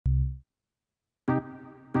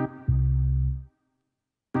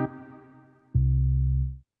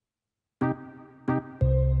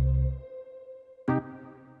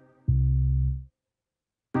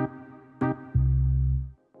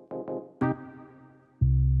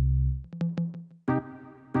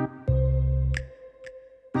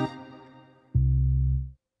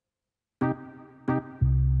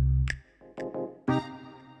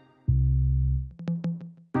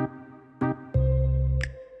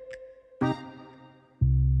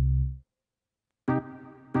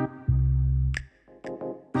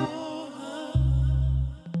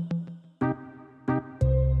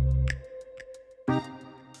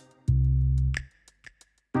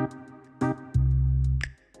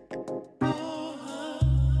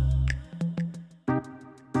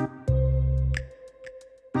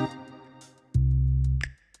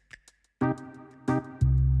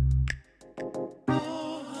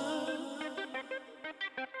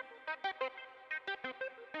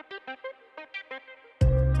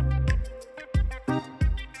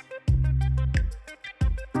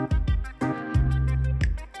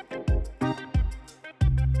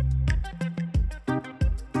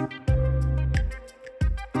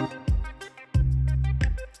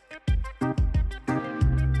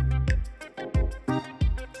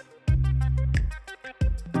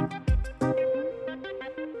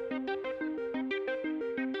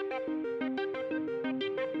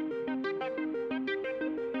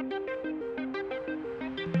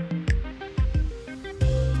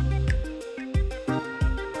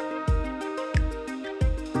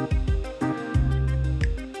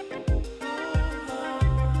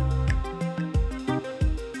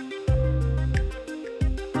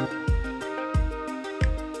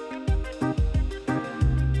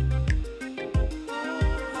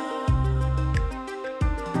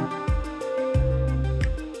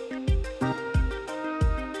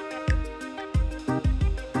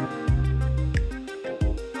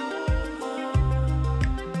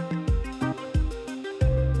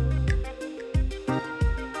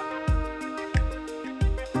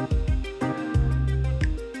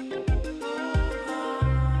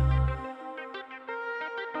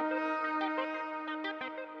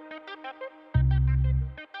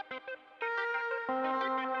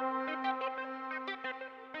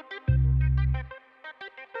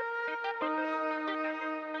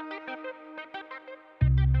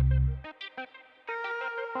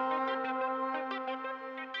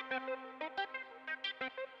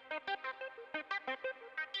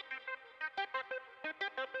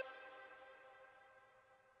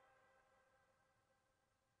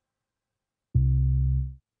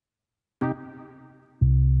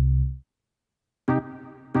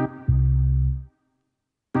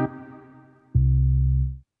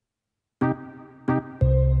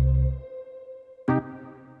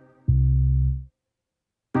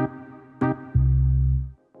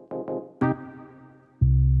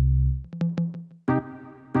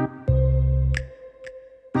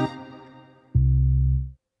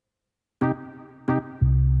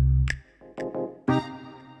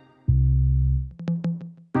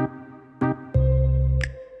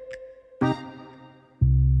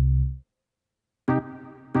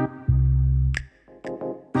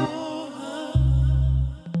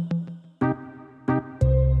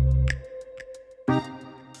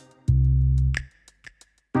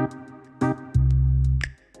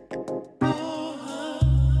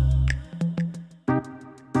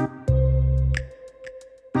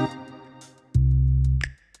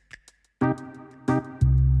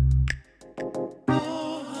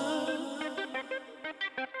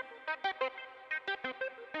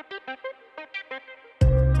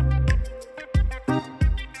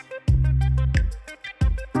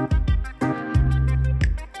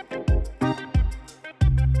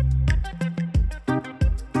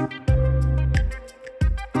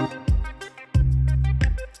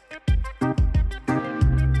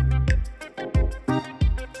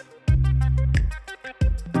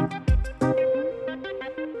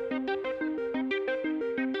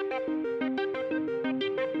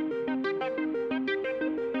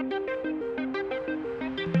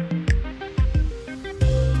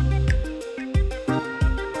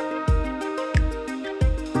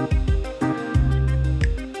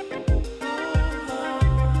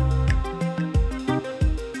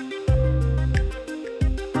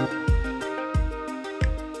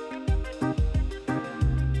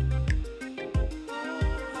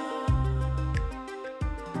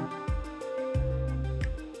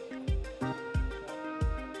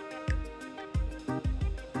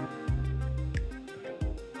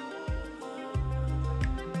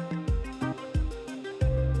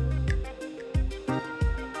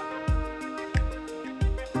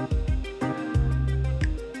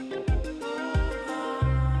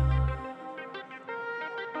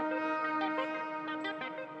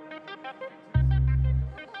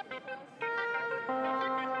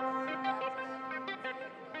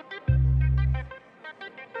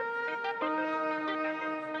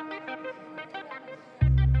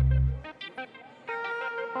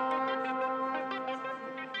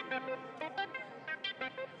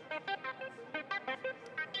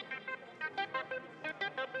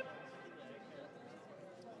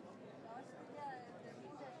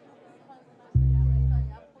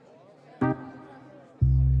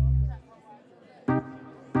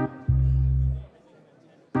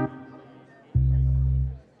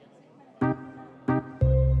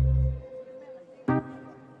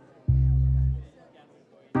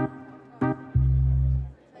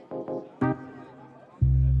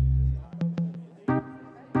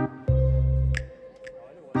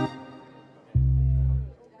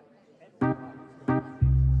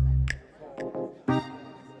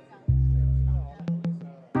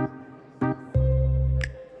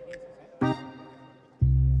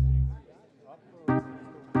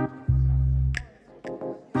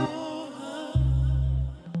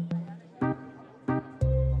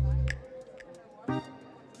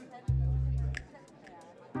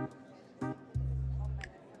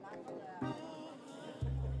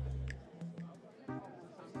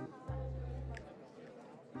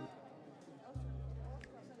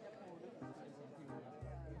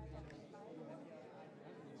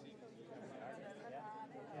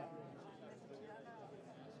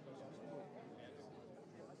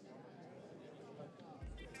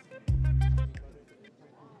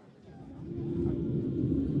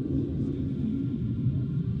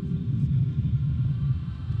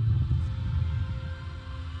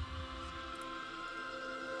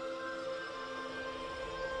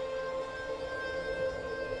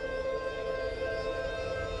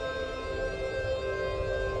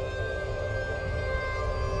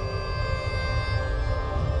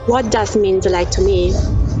What does mean daylight to me?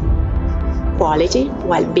 Quality,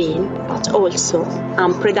 well-being, but also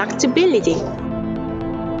unpredictability.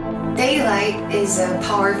 Daylight is a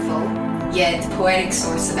powerful, yet poetic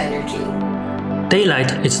source of energy.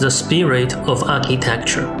 Daylight is the spirit of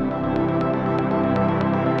architecture.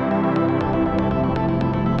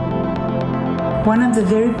 One of the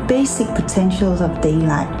very basic potentials of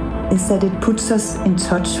daylight is that it puts us in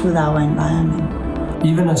touch with our environment.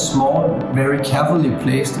 Even a small, very carefully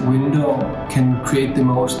placed window can create the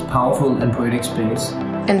most powerful and poetic space.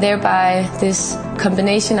 And thereby, this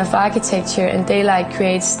combination of architecture and daylight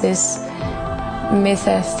creates this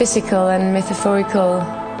metaphysical and metaphorical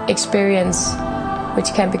experience,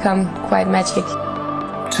 which can become quite magic.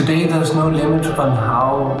 Today, there's no limit on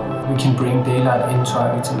how we can bring daylight into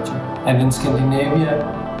architecture. And in Scandinavia,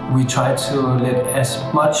 we try to let as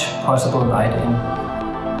much possible light in.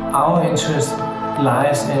 Our interest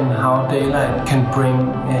lies in how daylight can bring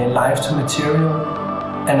life to material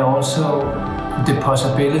and also the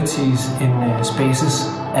possibilities in spaces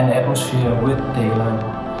and atmosphere with daylight.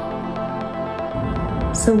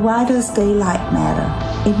 So why does daylight matter?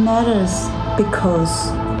 It matters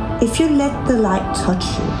because if you let the light touch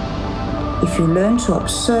you, if you learn to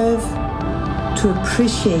observe, to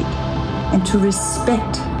appreciate, and to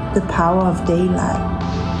respect the power of daylight,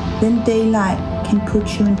 then daylight can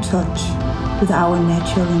put you in touch with our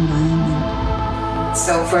natural environment.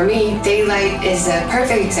 So for me, daylight is a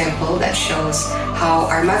perfect example that shows how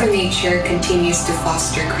our Mother Nature continues to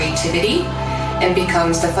foster creativity and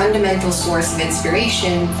becomes the fundamental source of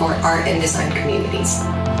inspiration for art and design communities.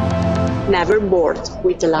 Never bored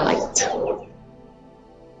with the light.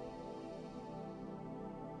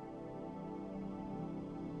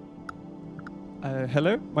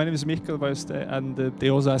 Hello, my name is Mikkel and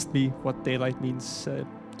they also asked me what daylight means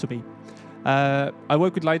to me. I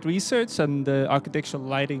work with light research and architectural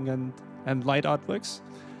lighting and light artworks.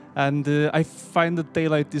 And I find that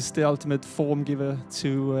daylight is the ultimate form giver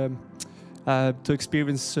to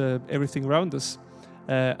experience everything around us,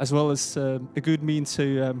 as well as a good means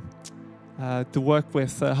to work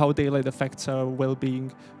with how daylight affects our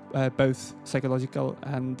well-being, both psychological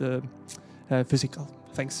and physical.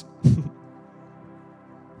 Thanks.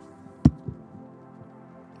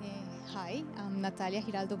 Hi, I'm Natalia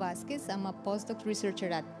Giraldo Vasquez. I'm a postdoc researcher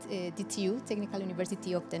at DTU, Technical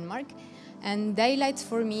University of Denmark. And daylight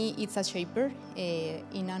for me, it's a shaper.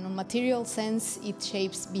 In a non-material sense, it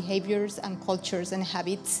shapes behaviors and cultures and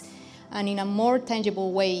habits. And in a more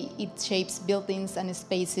tangible way, it shapes buildings and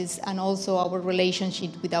spaces and also our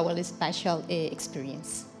relationship with our spatial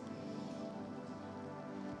experience.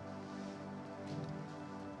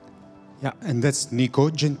 Yeah, and that's Nico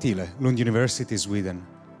Gentile, Lund University, Sweden.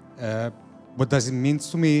 What does it mean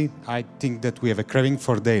to me? I think that we have a craving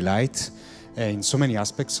for daylight in so many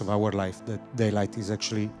aspects of our life, that daylight is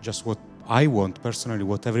actually just what I want, personally,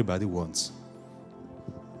 what everybody wants.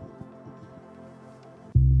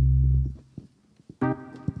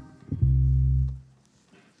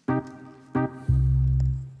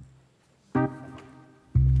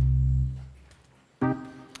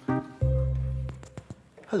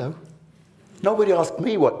 Hello. Nobody asked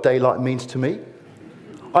me what daylight means to me.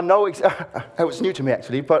 I know it was new to me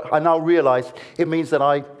actually, but I now realize it means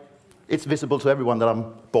that it's visible to everyone that I'm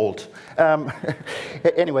bald.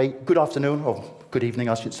 Anyway, good afternoon, or good evening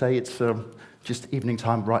I should say. It's just evening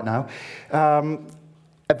time right now.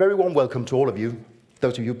 A very warm welcome to all of you,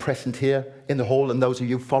 those of you present here in the hall and those of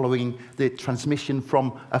you following the transmission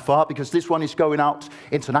from afar, because this one is going out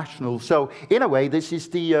international. So in a way, this is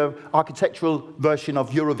the architectural version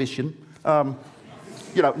of Eurovision.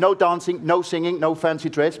 You know, no dancing, no singing, no fancy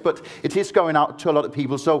dress, but it is going out to a lot of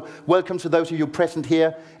people. So welcome to those of you present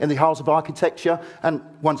here in the House of Architecture, and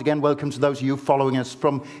once again, welcome to those of you following us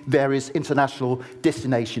from various international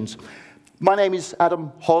destinations. My name is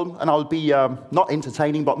Adam Holm, and I'll be not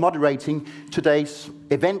entertaining, but moderating today's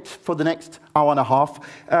event for the next hour and a half.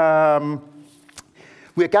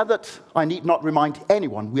 We are gathered, I need not remind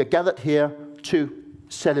anyone, we are gathered here to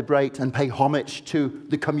celebrate and pay homage to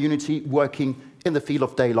the community working in the field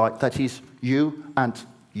of daylight, that is you and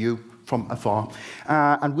you from afar.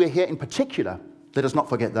 And we're here in particular, let us not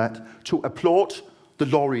forget that, to applaud the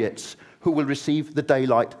laureates who will receive the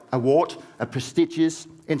Daylight Award, a prestigious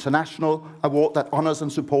international award that honors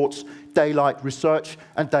and supports daylight research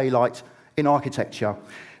and daylight in architecture.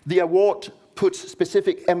 The award puts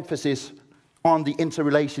specific emphasis on the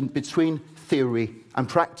interrelation between theory and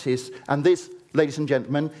practice, and this, ladies and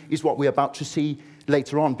gentlemen, is what we're about to see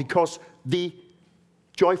later on, because the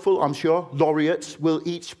joyful, I'm sure, laureates will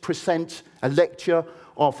each present a lecture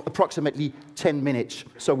of approximately 10 minutes.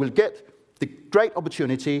 So we'll get the great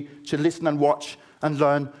opportunity to listen and watch and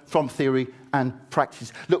learn from theory and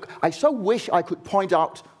practice. Look, I so wish I could point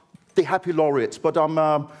out the happy laureates, but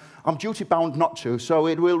I'm duty-bound not to, so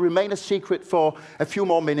it will remain a secret for a few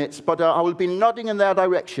more minutes, but I will be nodding in their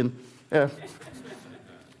direction.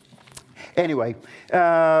 Anyway,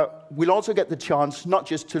 we'll also get the chance not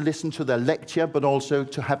just to listen to their lecture, but also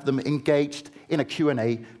to have them engaged in a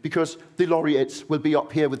Q&A, because the laureates will be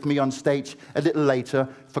up here with me on stage a little later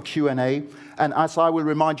for Q&A. And as I will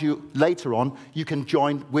remind you later on, you can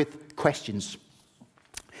join with questions.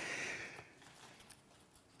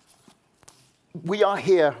 We are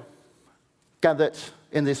here gathered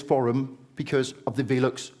in this forum because of the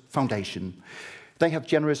WIRZ Foundation. They have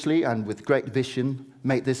generously and with great vision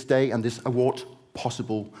made this day and this award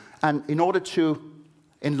possible. And in order to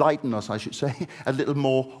enlighten us, I should say, a little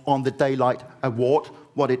more on the Daylight Award,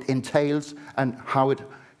 what it entails and how it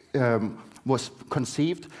was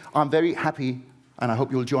conceived, I'm very happy, and I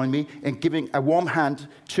hope you'll join me, in giving a warm hand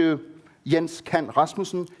to Jens Kant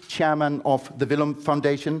Rasmussen, chairman of the Willum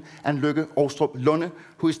Foundation, and Lykke Åstrup Lunde,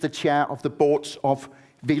 who is the chair of the boards of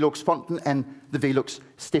WIRZ-JUSTICE and the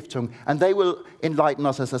WIRZ-Stiftung. And they will enlighten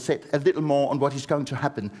us, as I said, a little more on what is going to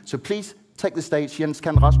happen. So please take the stage, Jens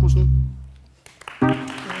Kant Rasmussen.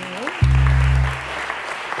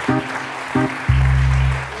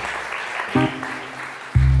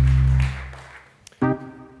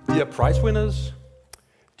 Dear prize winners,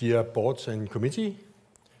 dear boards and committee,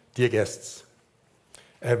 dear guests,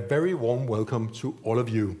 a very warm welcome to all of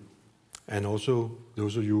you, and also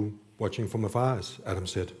those of you watching from afar, as Adam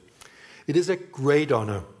said. It is a great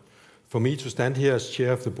honor for me to stand here as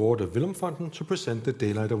chair of the board of Willum-Fonden to present the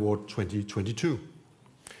Daylight Award 2022.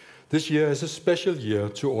 This year is a special year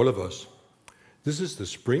to all of us. This is the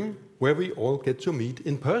spring where we all get to meet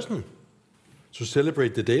in person to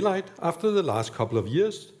celebrate the daylight after the last couple of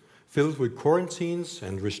years filled with quarantines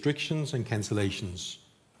and restrictions and cancellations.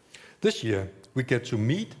 This year, we get to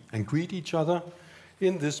meet and greet each other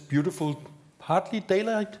in this beautiful, partly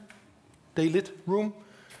daylit room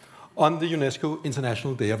on the UNESCO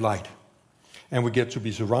International Day of Light. And we get to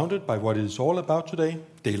be surrounded by what it is all about today,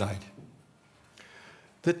 daylight.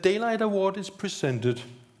 The Daylight Award is presented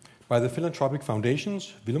by the philanthropic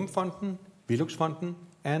foundations Willum-Fonden, WIRZ-JUSTICE,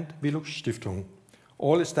 and WIRZ-Stiftung,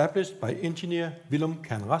 all established by engineer Willum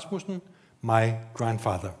Kant Rasmussen, my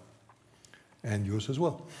grandfather, and yours as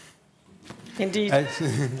well. Indeed.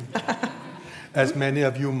 As many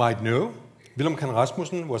of you might know, Willum Kant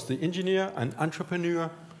Rasmussen was the engineer and entrepreneur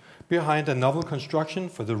behind a novel construction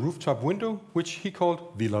for the rooftop window, which he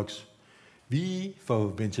called VLUX. V for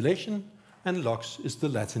ventilation, and lux is the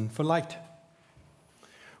Latin for light.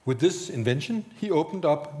 With this invention, he opened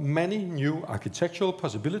up many new architectural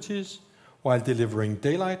possibilities while delivering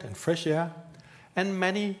daylight and fresh air, and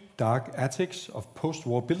many dark attics of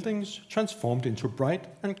post-war buildings transformed into bright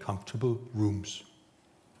and comfortable rooms.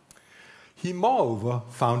 He moreover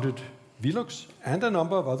founded VLUX and a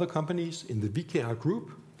number of other companies in the VKR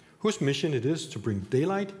group, whose mission it is to bring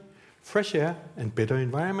daylight, fresh air, and better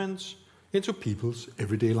environments into people's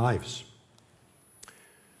everyday lives.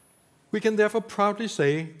 We can therefore proudly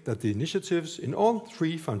say that the initiatives in all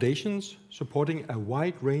three foundations, supporting a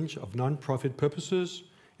wide range of non-profit purposes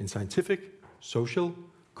in scientific, social,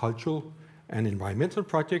 cultural, and environmental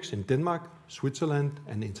projects in Denmark, Switzerland,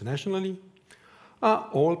 and internationally, are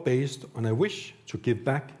all based on a wish to give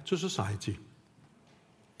back to society.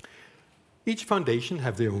 Each foundation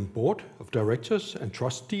have their own board of directors and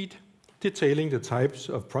trust deed, detailing the types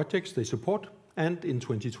of projects they support, and in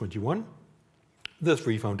 2021, the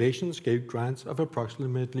three foundations gave grants of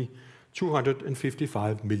approximately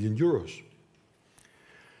 255 million euros.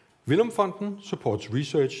 Willum-Fonden supports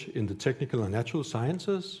research in the technical and natural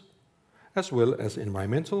sciences, as well as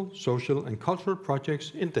environmental, social, and cultural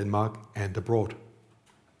projects in Denmark and abroad.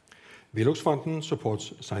 WIRZ-Fonden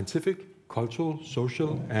supports scientific, cultural,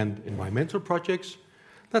 social, and environmental projects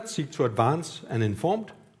that seek to advance an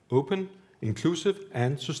informed, open, inclusive,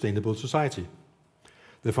 and sustainable society.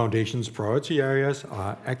 The Foundation's priority areas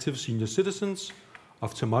are active senior citizens,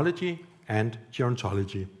 ophthalmology, and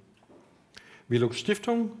gerontology.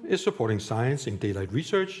 WIRZ-Stiftung is supporting science in daylight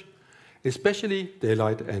research, especially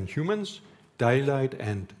daylight and humans, daylight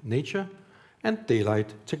and nature, and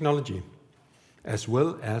daylight technology, as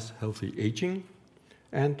well as healthy aging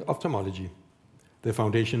and ophthalmology. The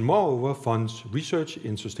Foundation moreover funds research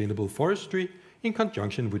in sustainable forestry in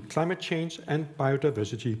conjunction with climate change and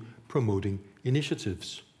biodiversity promoting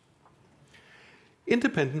initiatives.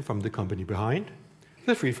 Independent from the company behind,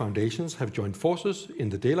 the three foundations have joined forces in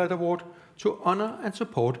the Daylight Award to honor and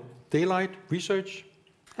support daylight research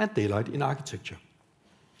and daylight in architecture.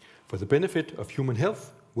 for the benefit of human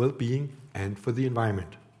health, well-being, and for the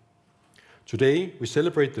environment. Today, we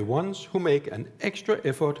celebrate the ones who make an extra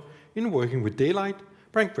effort in working with daylight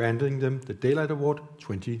by granting them the Daylight Award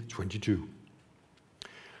 2022.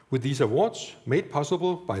 With these awards, made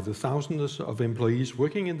possible by the thousands of employees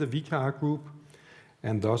working in the VCAR group,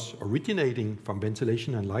 and thus originating from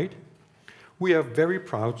ventilation and light, we are very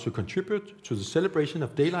proud to contribute to the celebration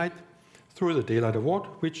of daylight through the Daylight Award,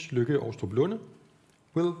 which Lykke Åstrup Lunde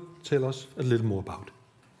will tell us a little more about.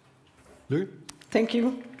 Lykke? Thank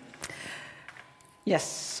you. Yes,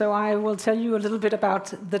 so I will tell you a little bit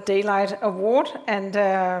about the Daylight Award and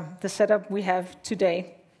the setup we have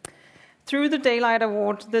today. Through the Daylight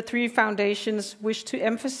Award, the three foundations wish to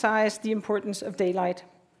emphasize the importance of daylight.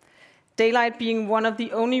 Daylight being one of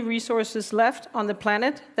the only resources left on the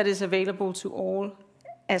planet that is available to all,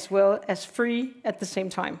 as well as free at the same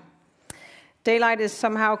time. Daylight is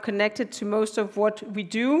somehow connected to most of what we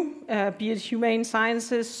do, be it humane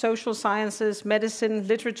sciences, social sciences, medicine,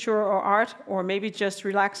 literature, or art, or maybe just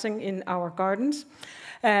relaxing in our gardens.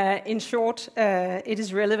 In short, it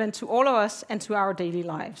is relevant to all of us and to our daily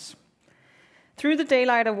lives. Through the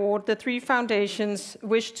Daylight Award, the three foundations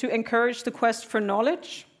wish to encourage the quest for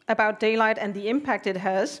knowledge about daylight and the impact it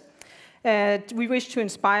has. We wish to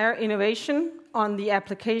inspire innovation on the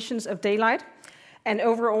applications of daylight. And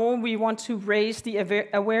overall, we want to raise the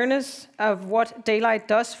awareness of what daylight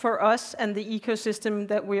does for us and the ecosystem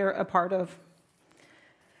that we're a part of.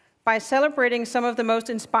 By celebrating some of the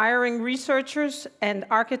most inspiring researchers and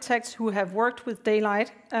architects who have worked with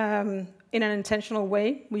daylight in an intentional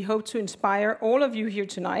way, we hope to inspire all of you here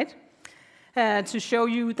tonight to show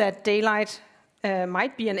you that daylight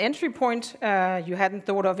might be an entry point you hadn't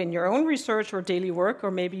thought of in your own research or daily work,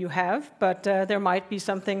 or maybe you have, but there might be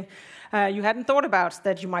something you hadn't thought about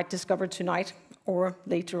that you might discover tonight or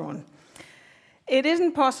later on. It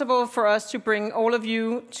isn't possible for us to bring all of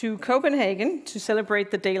you to Copenhagen to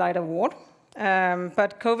celebrate the Daylight Award,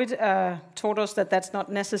 but COVID taught us that that's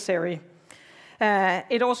not necessary.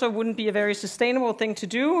 It also wouldn't be a very sustainable thing to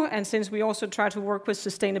do, and since we also try to work with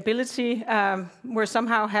sustainability, we're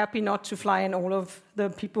somehow happy not to fly in all of the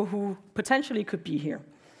people who potentially could be here.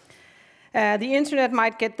 The internet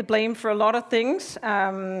might get the blame for a lot of things,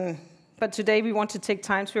 but today we want to take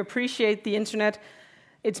time to appreciate the internet.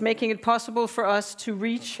 It's making it possible for us to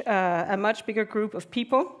reach a much bigger group of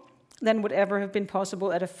people than would ever have been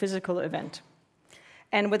possible at a physical event,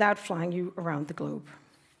 and without flying you around the globe.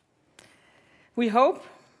 We hope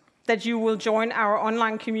that you will join our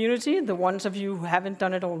online community, the ones of you who haven't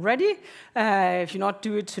done it already. If you not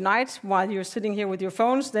do it tonight while you're sitting here with your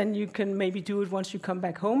phones, then you can maybe do it once you come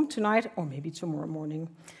back home tonight or maybe tomorrow morning.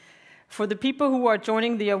 For the people who are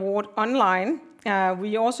joining the award online,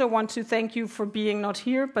 we also want to thank you for being not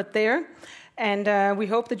here but there, and we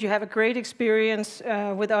hope that you have a great experience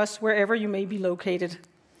with us wherever you may be located.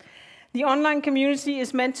 The online community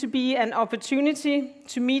is meant to be an opportunity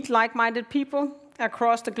to meet like-minded people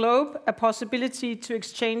across the globe, a possibility to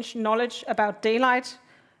exchange knowledge about daylight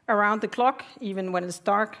around the clock, even when it's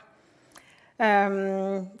dark.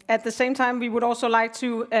 At the same time, we would also like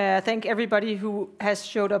to thank everybody who has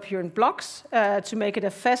showed up here in blocks to make it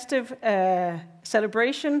a festive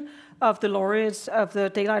celebration of the laureates of the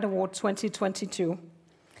Daylight Award 2022.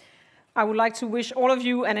 I would like to wish all of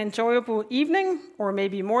you an enjoyable evening, or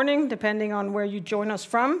maybe morning, depending on where you join us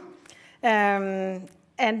from. And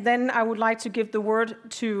then I would like to give the word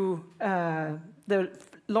to the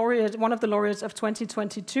laureate, one of the laureates of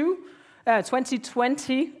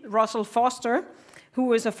 2020, Russell Foster,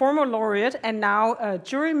 who is a former laureate and now a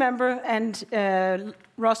jury member. And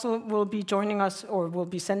Russell will be joining us, or will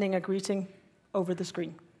be sending a greeting over the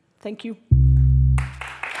screen. Thank you.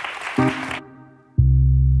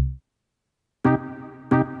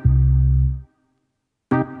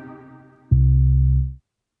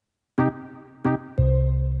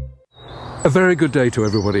 A very good day to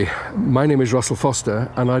everybody. My name is Russell Foster,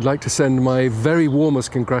 and I'd like to send my very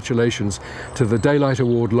warmest congratulations to the Daylight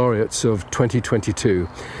Award laureates of 2022.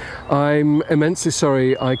 I'm immensely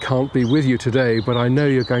sorry I can't be with you today, but I know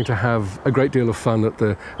you're going to have a great deal of fun at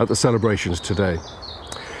the celebrations today.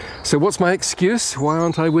 So what's my excuse? Why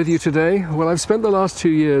aren't I with you today? Well, I've spent the last 2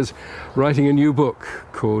 years writing a new book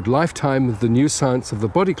called Lifetime: The New Science of the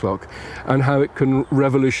Body Clock and How It Can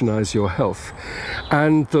Revolutionize Your Health.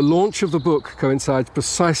 And the launch of the book coincides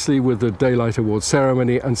precisely with the Daylight Award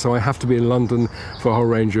ceremony, and so I have to be in London for a whole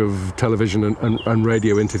range of television and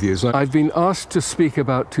radio interviews. I've been asked to speak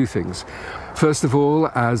about two things. First of all,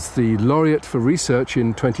 as the laureate for research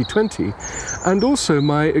in 2020, and also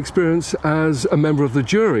my experience as a member of the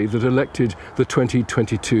jury that elected the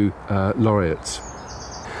 2022 laureates.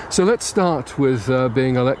 So let's start with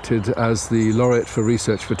being elected as the Laureate for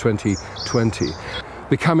Research for 2020.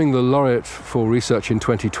 Becoming the Laureate for Research in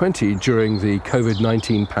 2020 during the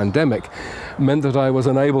COVID-19 pandemic meant that I was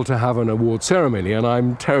unable to have an award ceremony, and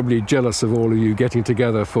I'm terribly jealous of all of you getting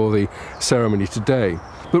together for the ceremony today.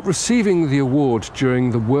 But receiving the award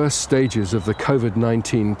during the worst stages of the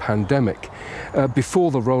COVID-19 pandemic,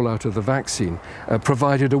 before the rollout of the vaccine,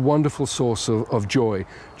 provided a wonderful source of joy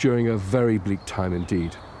during a very bleak time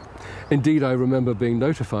indeed. Indeed, I remember being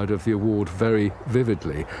notified of the award very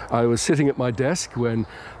vividly. I was sitting at my desk when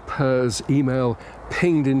PER's email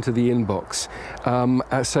pinged into the inbox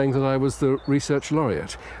saying that I was the research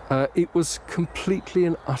laureate. It was completely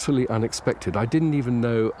and utterly unexpected. I didn't even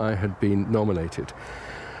know I had been nominated.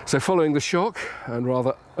 So following the shock and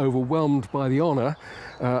rather overwhelmed by the honour,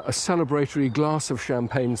 a celebratory glass of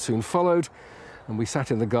champagne soon followed, and we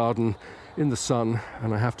sat in the garden in the sun,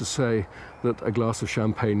 and I have to say that a glass of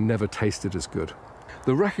champagne never tasted as good.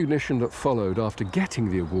 The recognition that followed after getting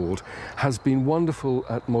the award has been wonderful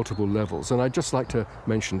at multiple levels, and I'd just like to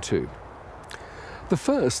mention two. The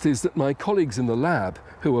first is that my colleagues in the lab,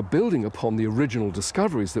 who are building upon the original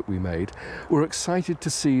discoveries that we made, were excited to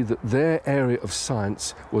see that their area of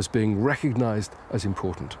science was being recognised as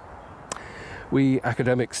important. We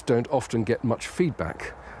academics don't often get much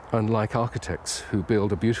feedback, unlike architects who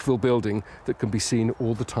build a beautiful building that can be seen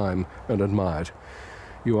all the time and admired.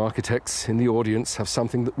 You architects in the audience have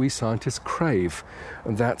something that we scientists crave,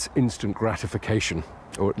 and that's instant gratification,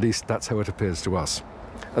 or at least that's how it appears to us.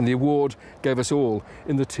 And the award gave us all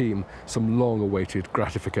in the team some long-awaited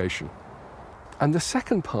gratification. And the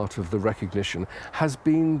second part of the recognition has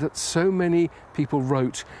been that so many people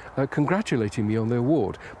wrote congratulating me on the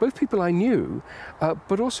award, both people I knew,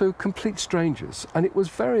 but also complete strangers. And it was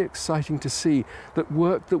very exciting to see that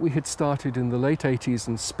work that we had started in the late 80s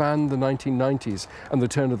and spanned the 1990s and the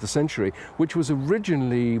turn of the century, which was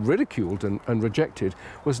originally ridiculed and rejected,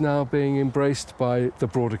 was now being embraced by the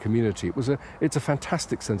broader community. It's a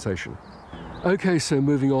fantastic sensation. Okay, so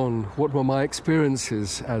moving on, what were my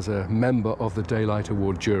experiences as a member of the Daylight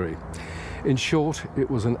Award jury? In short,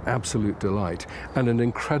 it was an absolute delight and an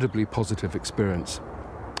incredibly positive experience.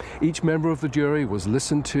 Each member of the jury was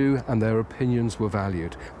listened to and their opinions were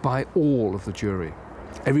valued by all of the jury.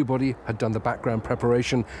 Everybody had done the background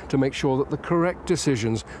preparation to make sure that the correct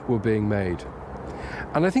decisions were being made.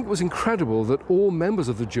 And I think it was incredible that all members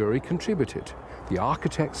of the jury contributed. The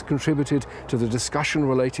architects contributed to the discussion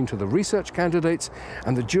relating to the research candidates,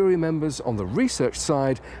 and the jury members on the research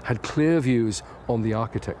side had clear views on the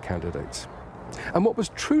architect candidates. And what was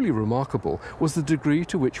truly remarkable was the degree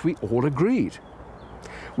to which we all agreed.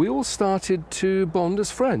 We all started to bond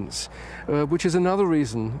as friends, which is another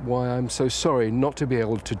reason why I'm so sorry not to be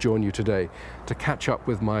able to join you today, to catch up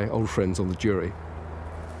with my old friends on the jury.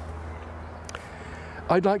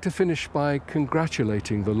 I'd like to finish by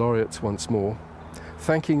congratulating the laureates once more,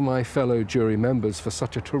 thanking my fellow jury members for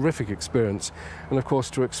such a terrific experience, and of course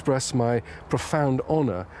to express my profound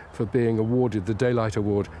honour for being awarded the Daylight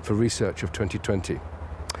Award for Research of 2020.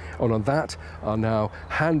 And on that, I'll now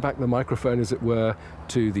hand back the microphone, as it were,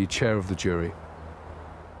 to the chair of the jury.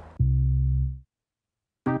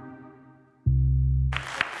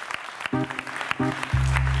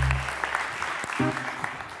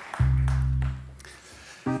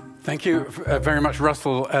 Thank you very much,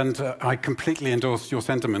 Russell, and I completely endorse your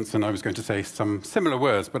sentiments, and I was going to say some similar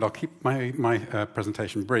words, but I'll keep my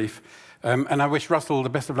presentation brief. And I wish Russell the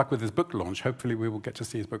best of luck with his book launch. Hopefully we will get to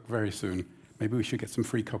see his book very soon. Maybe we should get some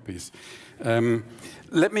free copies. It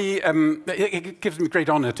gives me great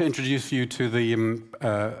honor to introduce you to the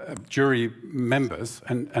jury members,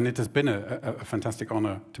 and it has been a fantastic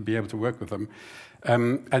honor to be able to work with them.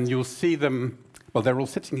 And you'll see them. Well, they're all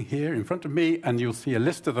sitting here in front of me, and you'll see a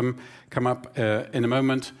list of them come up in a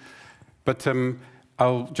moment. But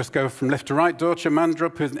I'll just go from left to right. Dortje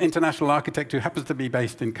Mandrup, who's an international architect who happens to be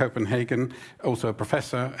based in Copenhagen, also a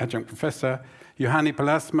professor, adjunct professor. Johanni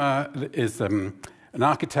Palasma is an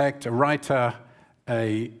architect, a writer,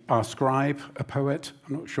 our scribe, a poet.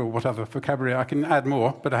 I'm not sure what other vocabulary. I can add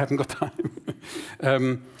more, but I haven't got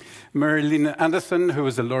time. Marilyn Anderson, who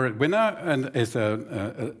is a laureate winner and is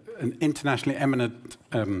an internationally eminent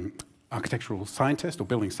architectural scientist or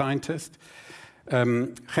building scientist.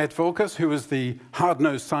 Gert Volkers, who was the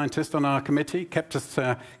hard-nosed scientist on our committee, kept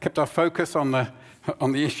our focus on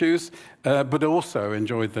the issues, but also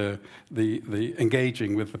enjoyed the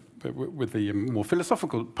engaging with the more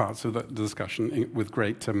philosophical parts of the discussion with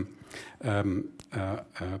great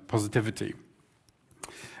positivity.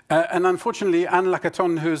 And unfortunately, Anne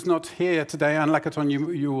Lacaton, who's not here today, Anne Lacaton,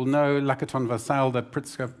 you will know, Lacaton Vassal, the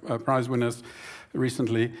Pritzker Prize winners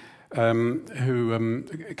recently, who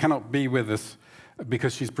cannot be with us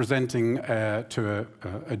because she's presenting to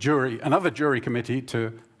another jury committee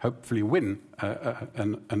to hopefully win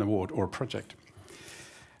an award or a project.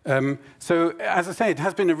 So, as I say, it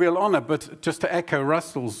has been a real honor, but just to echo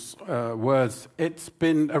Russell's words, it's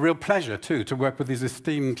been a real pleasure, too, to work with these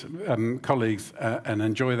esteemed colleagues and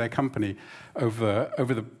enjoy their company over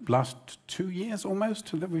the last 2 years,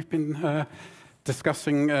 almost, that we've been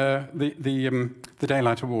discussing the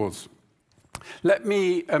Daylight Awards. Let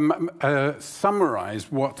me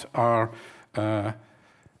summarize what our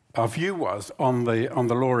view was on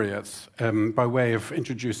the laureates by way of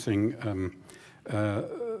introducing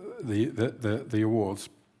the awards.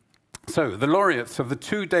 So, the laureates of the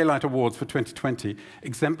 2 Daylight Awards for 2020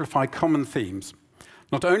 exemplify common themes.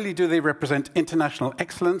 Not only do they represent international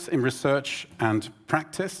excellence in research and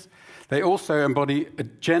practice, they also embody a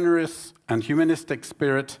generous and humanistic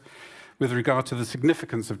spirit with regard to the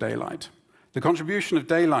significance of daylight. The contribution of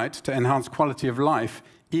daylight to enhance quality of life,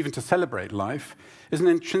 even to celebrate life, is an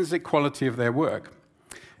intrinsic quality of their work.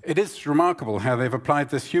 It is remarkable how they've applied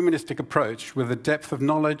this humanistic approach with a depth of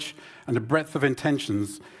knowledge and a breadth of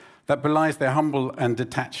intentions that belies their humble and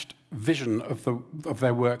detached vision of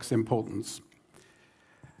their work's importance.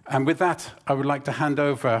 And with that, I would like to hand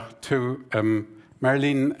over to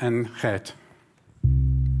Marilyn and Gert.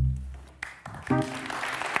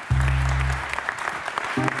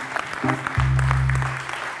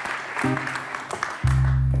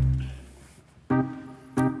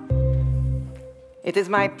 It is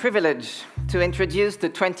my privilege to introduce the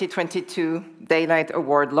 2022 Daylight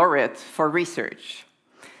Award laureate for research,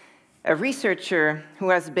 a researcher who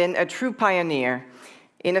has been a true pioneer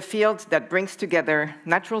in a field that brings together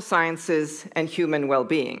natural sciences and human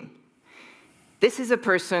well-being. This is a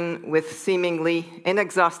person with seemingly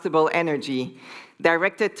inexhaustible energy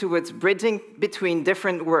directed towards bridging between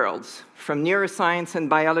different worlds, from neuroscience and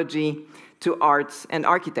biology to arts and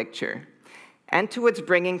architecture, and towards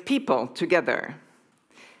bringing people together.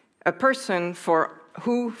 A person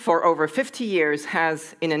who, for over 50 years,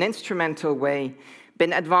 has, in an instrumental way,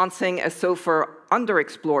 been advancing a so far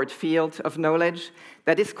underexplored field of knowledge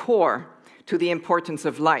that is core to the importance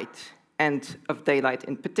of light, and of daylight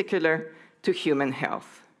in particular, to human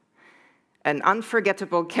health. An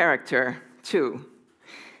unforgettable character, too,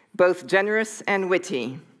 both generous and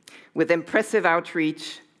witty, with impressive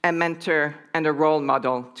outreach, a mentor, and a role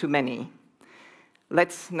model to many.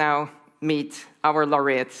 Let's now meet our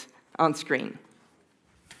laureates on screen.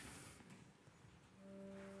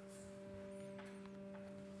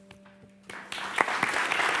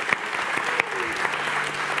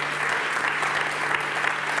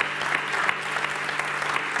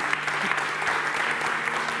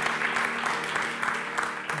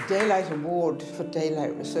 The Daylight Award for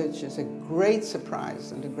Daylight Research is a great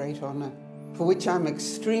surprise and a great honor, for which I'm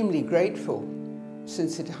extremely grateful,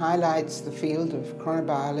 since it highlights the field of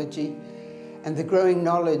chronobiology and the growing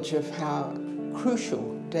knowledge of how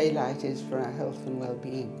crucial daylight is for our health and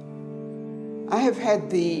well-being. I have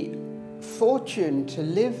had the fortune to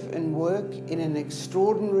live and work in an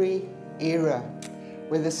extraordinary era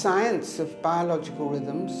where the science of biological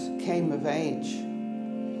rhythms came of age.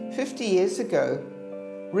 50 years ago,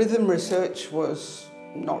 rhythm research was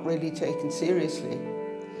not really taken seriously.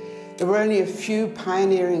 There were only a few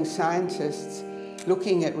pioneering scientists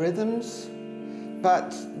looking at rhythms,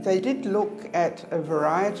 but they did look at a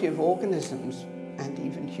variety of organisms and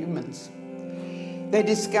even humans. They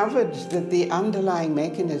discovered that the underlying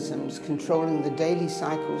mechanisms controlling the daily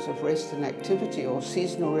cycles of rest and activity, or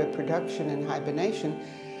seasonal reproduction and hibernation,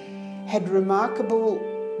 had remarkable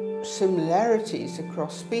similarities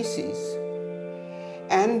across species.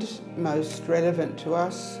 And most relevant to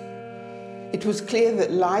us, it was clear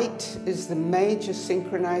that light is the major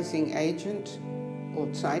synchronizing agent, or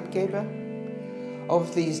Zeitgeber,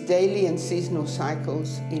 of these daily and seasonal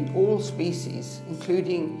cycles in all species,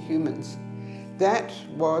 including humans. That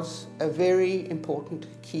was a very important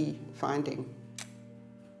key finding.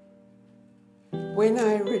 When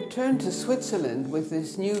I returned to Switzerland with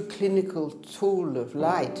this new clinical tool of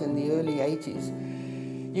light in the early 80s,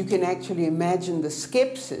 you can actually imagine the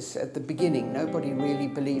skepsis at the beginning. Nobody really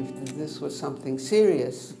believed that this was something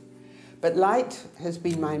serious. But light has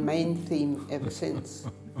been my main theme ever since.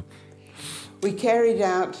 We carried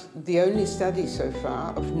out the only study so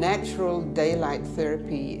far of natural daylight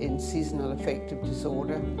therapy in seasonal affective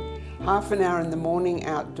disorder. Half an hour in the morning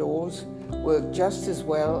outdoors worked just as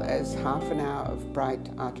well as half an hour of bright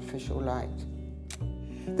artificial light.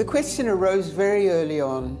 The question arose very early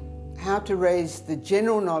on, how to raise the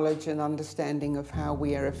general knowledge and understanding of how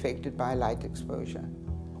we are affected by light exposure.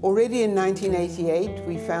 Already in 1988,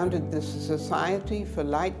 we founded the Society for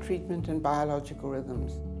Light Treatment and Biological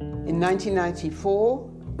Rhythms. In 1994,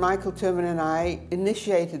 Michael Terman and I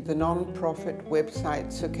initiated the non-profit website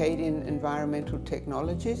Circadian Environmental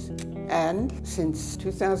Technologies, and since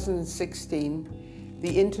 2016,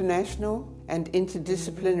 the International and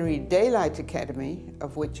Interdisciplinary Daylight Academy,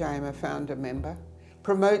 of which I am a founder member,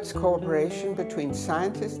 promotes cooperation between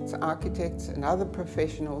scientists, architects, and other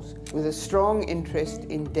professionals with a strong interest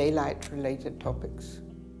in daylight-related topics.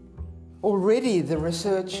 Already, the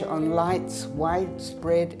research on light's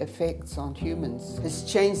widespread effects on humans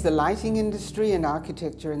has changed the lighting industry and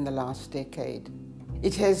architecture in the last decade.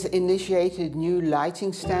 It has initiated new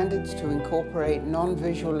lighting standards to incorporate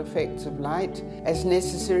non-visual effects of light as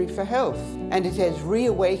necessary for health, and it has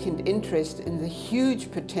reawakened interest in the huge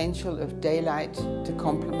potential of daylight to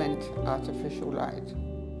complement artificial light.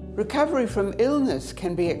 Recovery from illness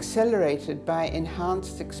can be accelerated by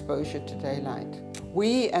enhanced exposure to daylight.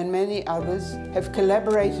 We and many others have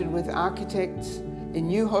collaborated with architects in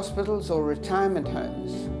new hospitals or retirement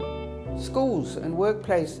homes. Schools and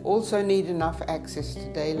workplaces also need enough access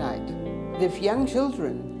to daylight. If young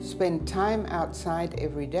children spend time outside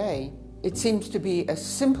every day, it seems to be a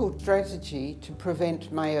simple strategy to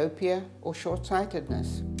prevent myopia or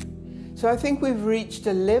short-sightedness. So I think we've reached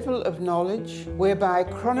a level of knowledge whereby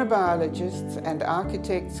chronobiologists and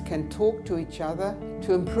architects can talk to each other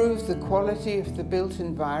to improve the quality of the built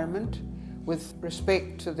environment with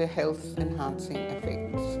respect to the health-enhancing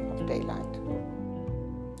effects of daylight.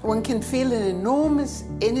 One can feel an enormous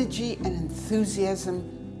energy and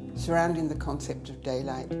enthusiasm surrounding the concept of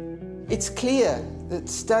daylight. It's clear that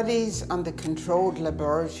studies under controlled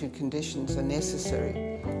laboratory conditions are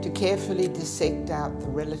necessary to carefully dissect out the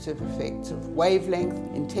relative effects of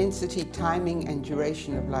wavelength, intensity, timing, and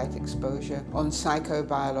duration of light exposure on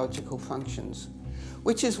psychobiological functions,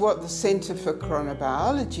 which is what the Center for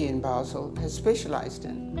Chronobiology in Basel has specialized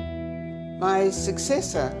in. My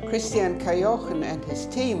successor, Christian Kajochen, and his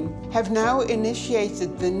team have now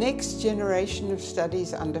initiated the next generation of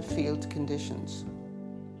studies under field conditions.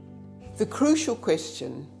 The crucial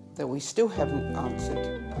question that we still haven't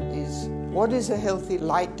answered is, what is a healthy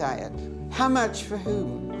light diet? How much for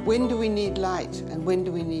whom? When do we need light and when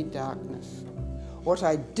do we need darkness? What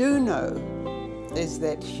I do know is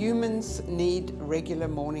that humans need regular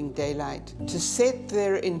morning daylight to set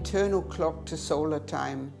their internal clock to solar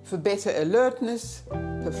time for better alertness,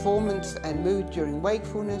 performance and mood during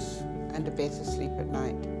wakefulness, and a better sleep at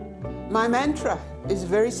night. My mantra is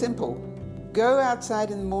very simple. Go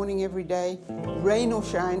outside in the morning every day, rain or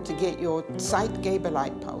shine, to get your Zeitgeber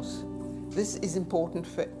light pulse. This is important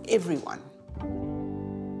for everyone.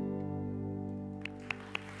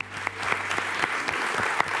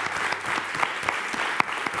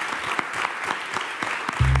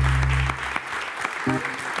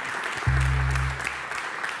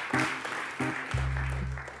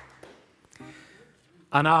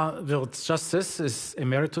 Anna WIRZ-JUSTICE is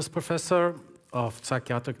Emeritus Professor of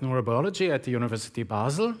Psychiatric Neurobiology at the University of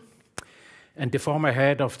Basel and the former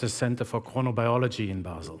head of the Center for Chronobiology in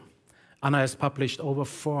Basel. Anna has published over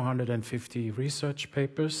 450 research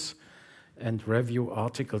papers and review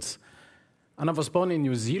articles. Anna was born in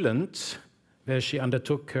New Zealand, where she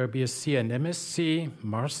undertook her BSc and MSc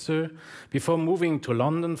Master before moving to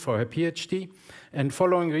London for her PhD and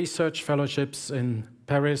following research fellowships in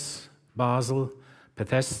Paris, Basel,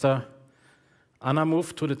 Bethesda. Anna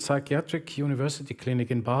moved to the Psychiatric University Clinic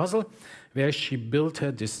in Basel, where she built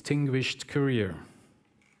her distinguished career.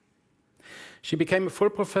 She became a full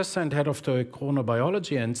professor and head of the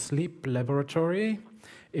Chronobiology and Sleep Laboratory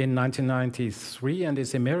in 1993 and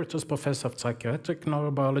is Emeritus Professor of Psychiatric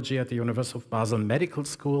Neurobiology at the University of Basel Medical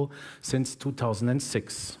School since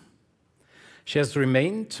 2006. She has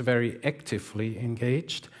remained very actively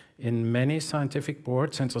engaged in many scientific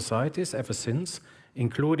boards and societies ever since,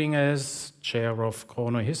 including as chair of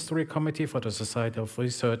Chronohistory Committee for the Society of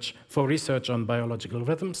Research on Biological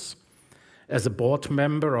Rhythms, as a board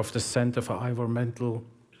member of the Center for Environmental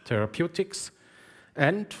Therapeutics,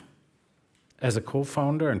 and as a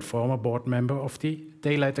co-founder and former board member of the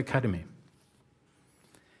Daylight Academy.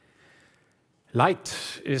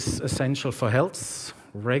 Light is essential for health,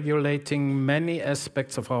 regulating many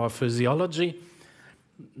aspects of our physiology,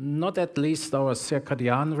 not at least our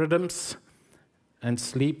circadian rhythms and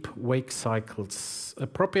sleep-wake cycles.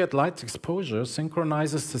 Appropriate light exposure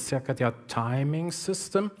synchronizes the circadian timing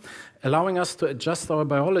system, allowing us to adjust our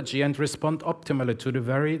biology and respond optimally to the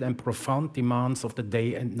varied and profound demands of the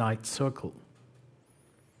day and night cycle.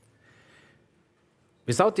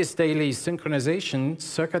 Without this daily synchronization,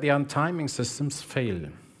 circadian timing systems fail.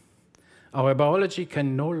 Our biology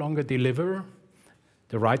can no longer deliver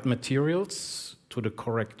the right materials to the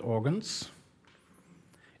correct organs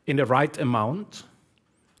in the right amount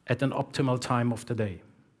at an optimal time of the day.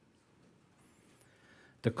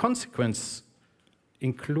 The consequences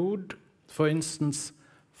include, for instance,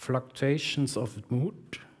 fluctuations of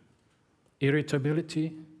mood,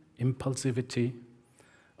 irritability, impulsivity,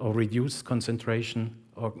 or reduced concentration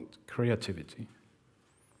or creativity.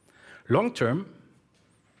 Long term,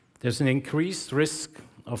 there's an increased risk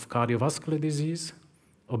of cardiovascular disease,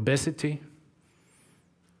 obesity,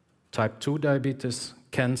 type 2 diabetes,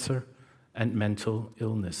 cancer, and mental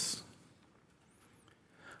illness.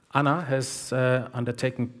 Anna has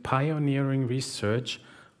undertaken pioneering research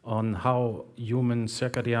on how human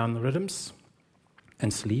circadian rhythms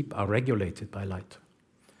and sleep are regulated by light.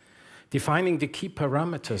 Defining the key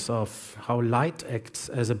parameters of how light acts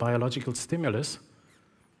as a biological stimulus,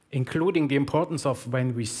 including the importance of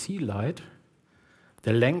when we see light,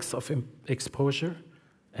 the length of exposure,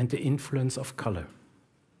 and the influence of color.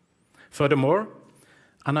 Furthermore,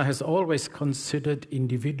 Anna has always considered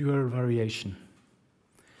individual variation,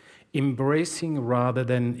 embracing rather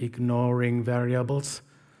than ignoring variables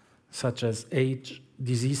such as age,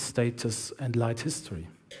 disease status, and light history.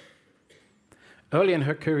 Early in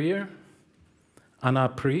her career, Anna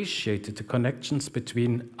appreciated the connections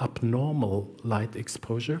between abnormal light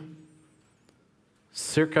exposure,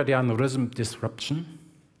 circadian rhythm disruption,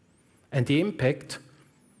 and the impact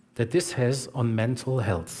that this has on mental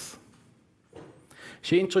health.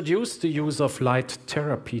 She introduced the use of light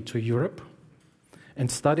therapy to Europe and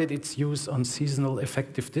studied its use on seasonal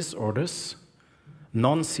affective disorders,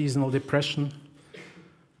 non-seasonal depression,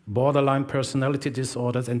 borderline personality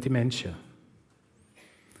disorders, and dementia.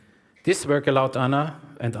 This work allowed Anna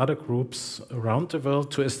and other groups around the world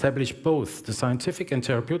to establish both the scientific and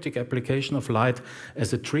therapeutic application of light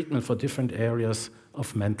as a treatment for different areas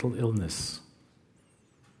of mental illness.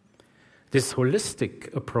 This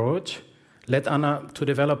holistic approach led Anna to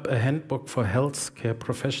develop a handbook for healthcare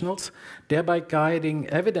professionals, thereby guiding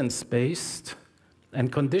evidence-based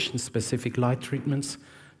and condition-specific light treatments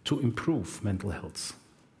to improve mental health.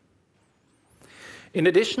 In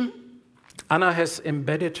addition, Anna has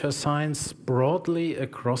embedded her science broadly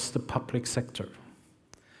across the public sector.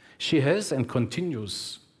 She has and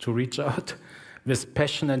continues to reach out with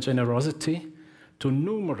passion and generosity to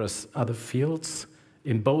numerous other fields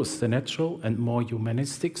in both the natural and more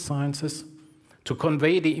humanistic sciences to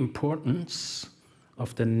convey the importance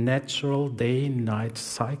of the natural day-night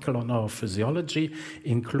cycle on our physiology,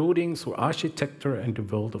 including through architecture and the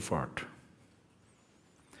world of art.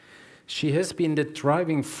 She has been the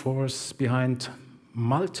driving force behind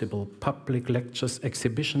multiple public lectures,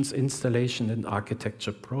 exhibitions, installation, and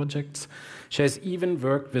architecture projects. She has even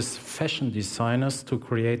worked with fashion designers to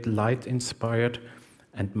create light-inspired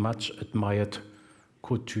and much admired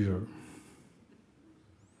couture.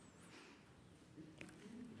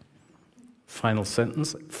 Final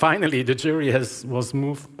sentence. Finally, the jury was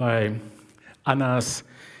moved by Anna's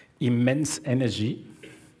immense energy,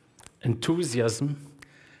 enthusiasm,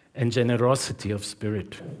 and generosity of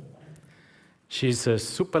spirit. She's a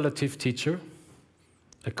superlative teacher,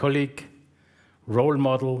 a colleague, role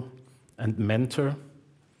model, and mentor,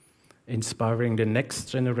 inspiring the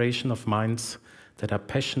next generation of minds that are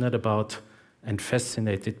passionate about and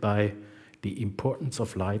fascinated by the importance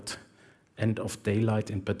of light and of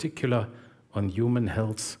daylight in particular on human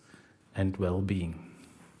health and well-being.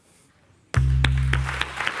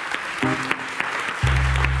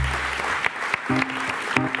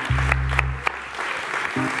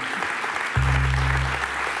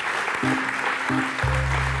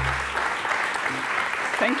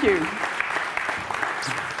 Thank you.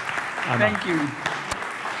 Anna. Thank you.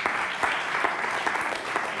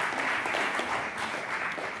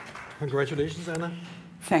 Congratulations, Anna.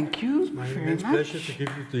 Thank you. It's my very immense much. pleasure to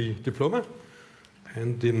give you the diploma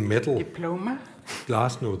and the medal. Diploma.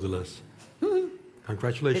 Glass, nonetheless.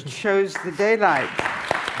 Congratulations. It shows the daylight.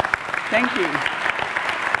 Thank you.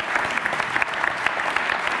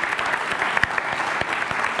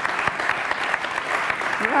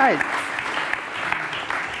 Right.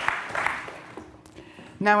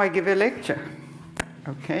 Now I give a lecture.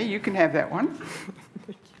 Okay, you can have that one.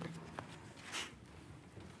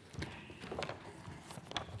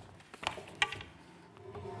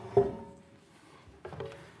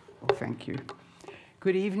 Thank you.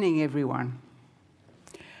 Good evening, everyone.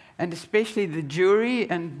 And especially the jury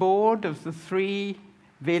and board of the 3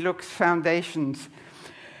 Velux Foundations,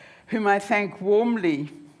 whom I thank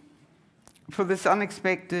warmly for this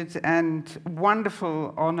unexpected and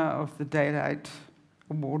wonderful honor of the Daylight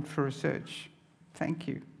Award for Research. Thank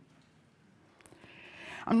you.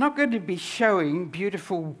 I'm not going to be showing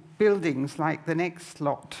beautiful buildings like the next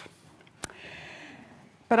lot,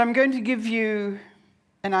 but I'm going to give you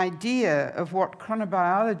an idea of what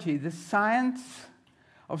chronobiology, the science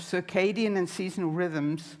of circadian and seasonal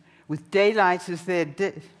rhythms, with daylight as their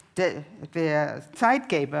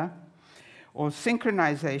Zeitgeber, or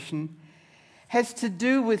synchronization, has to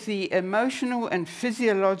do with the emotional and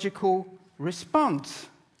physiological response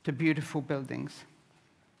to beautiful buildings.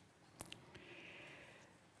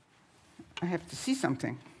 I have to see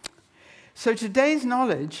something. So today's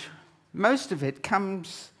knowledge, most of it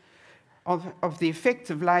comes of the effects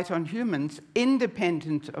of light on humans,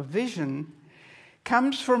 independent of vision,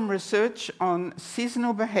 comes from research on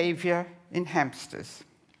seasonal behavior in hamsters.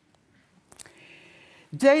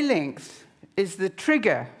 Day length is the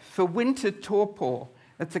trigger for winter torpor,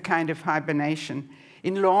 that's a kind of hibernation,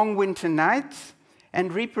 in long winter nights,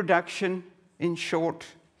 and reproduction in short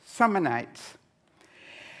summer nights.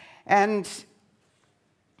 And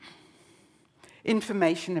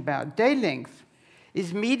information about day length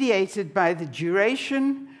is mediated by the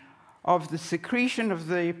duration of the secretion of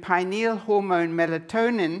the pineal hormone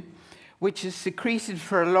melatonin, which is secreted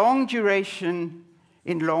for a long duration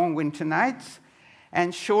in long winter nights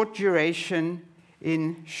and short duration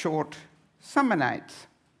in short summer nights.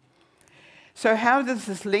 So how does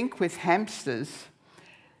this link with hamsters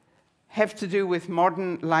have to do with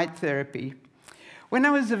modern light therapy? When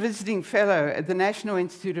I was a visiting fellow at the National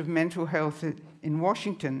Institute of Mental Health in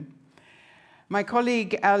Washington, my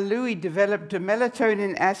colleague Al Louis developed a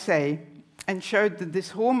melatonin assay and showed that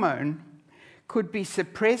this hormone could be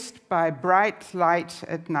suppressed by bright light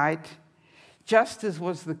at night, just as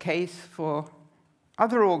was the case for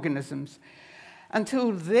other organisms.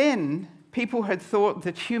 Until then, people had thought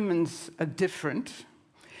that humans are different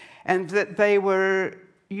and that they were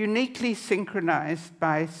uniquely synchronized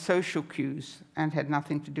by social cues and had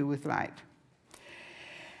nothing to do with light.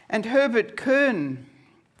 And Herbert Kern,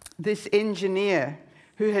 this engineer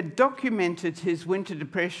who had documented his winter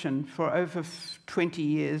depression for over 20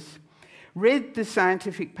 years, read the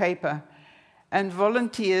scientific paper and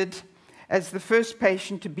volunteered as the first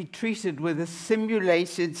patient to be treated with a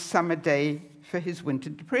simulated summer day for his winter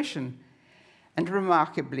depression. And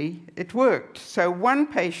remarkably, it worked. So one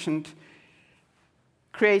patient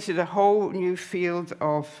created a whole new field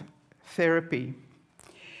of therapy.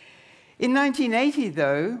 In 1980,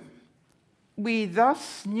 though, we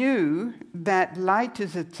thus knew that light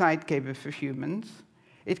is a Zeitgeber for humans.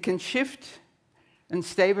 It can shift and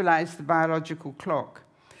stabilize the biological clock.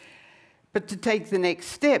 But to take the next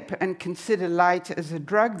step and consider light as a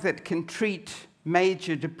drug that can treat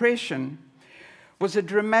major depression was a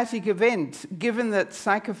dramatic event, given that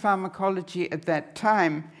psychopharmacology at that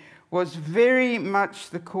time was very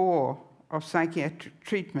much the core of psychiatric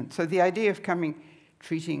treatment. So the idea of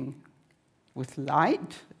treating with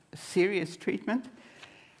light, a serious treatment,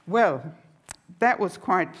 well, that was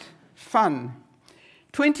quite fun.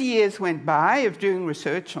 20 years went by of doing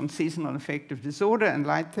research on seasonal affective disorder and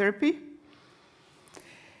light therapy.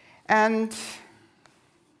 And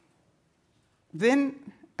then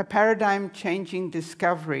a paradigm-changing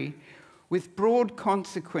discovery with broad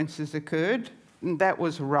consequences occurred, and that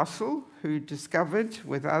was Russell, who discovered,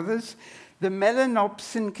 with others, the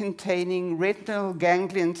melanopsin-containing retinal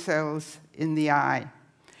ganglion cells in the eye.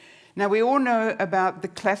 Now, we all know about the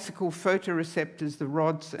classical photoreceptors, the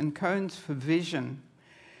rods and cones for vision,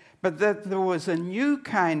 but that there was a new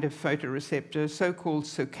kind of photoreceptor, so-called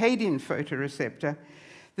circadian photoreceptor.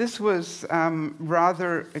 This was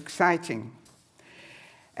rather exciting.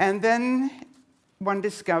 And then one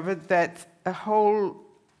discovered that a whole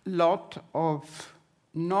lot of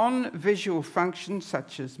non-visual functions,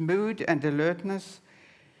 such as mood and alertness,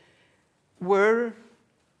 were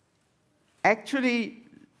actually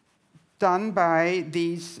done by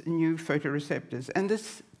these new photoreceptors. And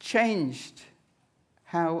this changed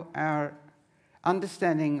how our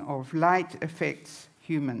understanding of light affects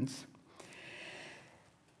humans.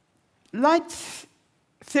 Light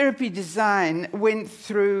therapy design went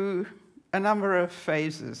through a number of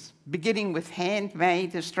phases, beginning with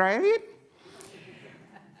handmade Australian,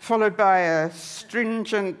 followed by a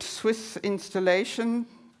stringent Swiss installation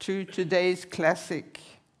to today's classic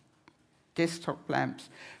desktop lamps.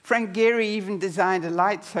 Frank Gehry even designed a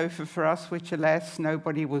light sofa for us, which, alas,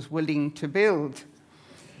 nobody was willing to build.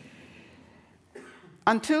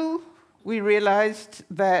 Until we realized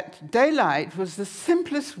that daylight was the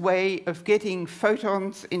simplest way of getting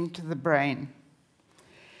photons into the brain.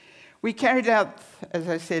 We carried out, as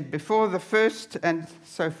I said before, the first and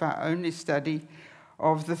so far only study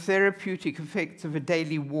of the therapeutic effects of a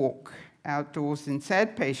daily walk outdoors in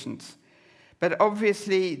SAD patients. But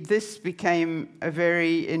obviously, this became a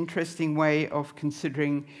very interesting way of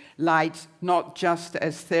considering light, not just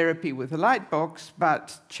as therapy with a light box,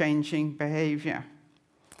 but changing behavior.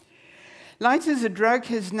 Light as a drug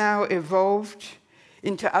has now evolved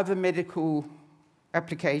into other medical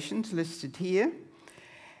applications listed here.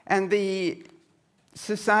 And the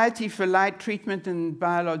Society for Light Treatment and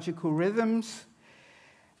Biological Rhythms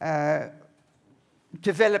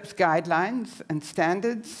develops guidelines and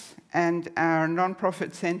standards, and our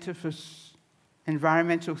non-profit Center for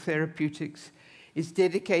Environmental Therapeutics is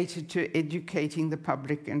dedicated to educating the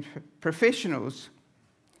public and professionals.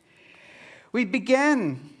 We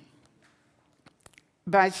began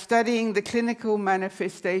by studying the clinical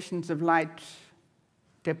manifestations of light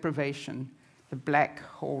deprivation, the black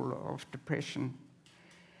hole of depression.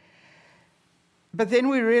 But then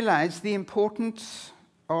we realized the importance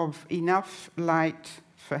of enough light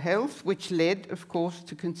for health, which led, of course,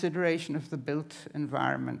 to consideration of the built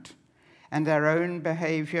environment and our own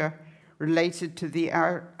behavior related to the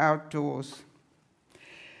outdoors.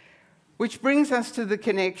 Which brings us to the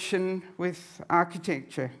connection with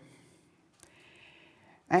architecture.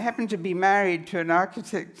 I happen to be married to an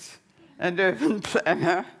architect and urban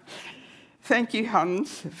planner. Thank you,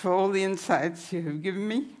 Hans, for all the insights you have given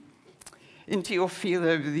me into your field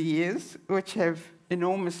over the years, which have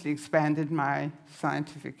enormously expanded my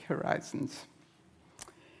scientific horizons.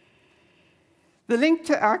 The link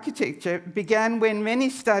to architecture began when many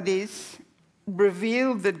studies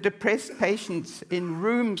revealed that depressed patients in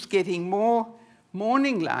rooms getting more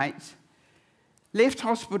morning light left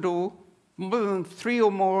hospital more than 3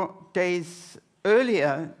 or more days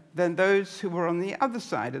earlier than those who were on the other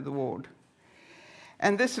side of the ward.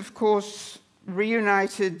 And this, of course,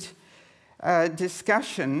 reunited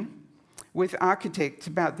discussion with architects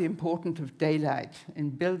about the importance of daylight in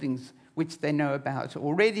buildings, which they know about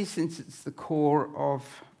already since it's the core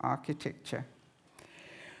of architecture.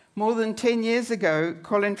 More than 10 years ago,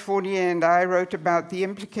 Colin Fournier and I wrote about the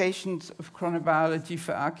implications of chronobiology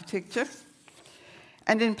for architecture,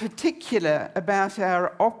 and in particular about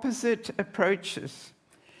our opposite approaches.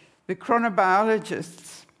 The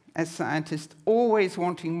chronobiologists, as scientists, always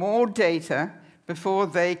wanting more data before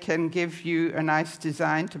they can give you a nice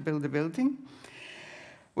design to build a building.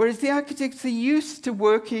 Whereas the architects are used to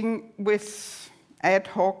working with ad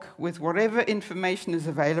hoc, with whatever information is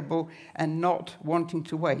available, and not wanting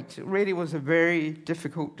to wait. It really was a very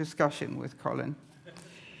difficult discussion with Colin.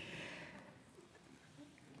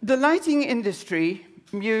 The lighting industry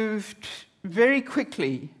moved very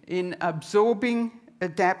quickly in absorbing,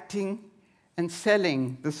 adapting, and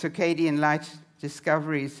selling the circadian light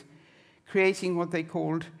discoveries, creating what they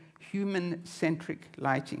called human-centric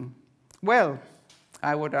lighting. Well,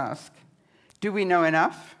 I would ask, do we know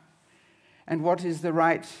enough? And what is the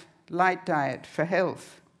right light diet for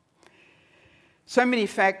health? So many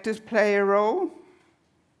factors play a role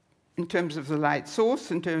in terms of the light source,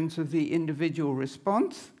 in terms of the individual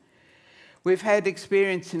response. We've had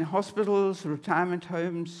experience in hospitals, retirement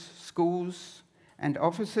homes, schools, and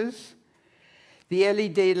offices. The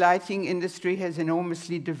LED lighting industry has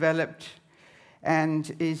enormously developed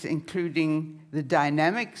and is including the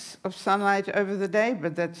dynamics of sunlight over the day,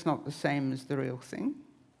 but that's not the same as the real thing.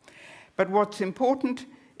 But what's important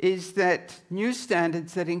is that new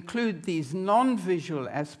standards that include these non-visual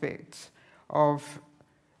aspects of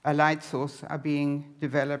a light source are being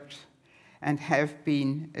developed and have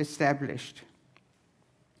been established.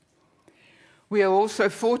 We are also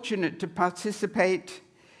fortunate to participate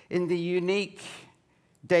in the unique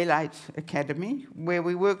Daylight Academy, where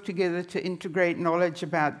we work together to integrate knowledge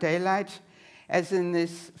about daylight, as in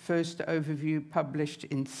this first overview published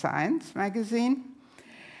in Science magazine.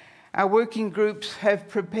 Our working groups have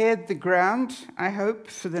prepared the ground, I hope,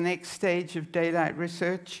 for the next stage of daylight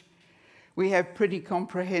research. We have pretty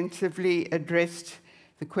comprehensively addressed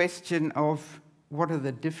the question of what are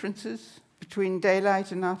the differences between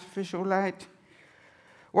daylight and artificial light?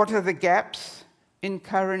 What are the gaps in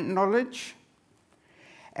current knowledge?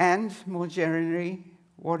 And more generally,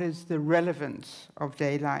 what is the relevance of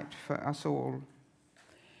daylight for us all?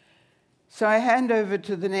 So I hand over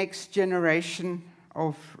to the next generation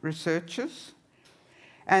of researchers,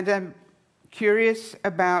 and I'm curious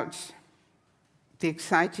about the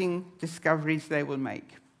exciting discoveries they will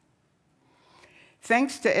make.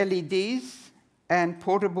 Thanks to LEDs and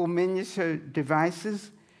portable miniature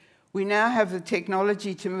devices, we now have the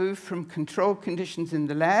technology to move from controlled conditions in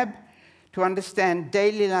the lab to understand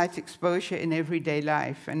daily light exposure in everyday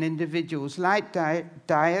life, an individual's light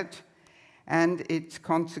diet and its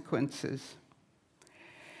consequences.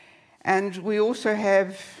 And we also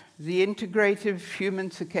have the Integrative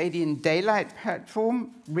Human Circadian Daylight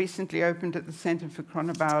Platform, recently opened at the Center for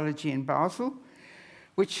Chronobiology in Basel,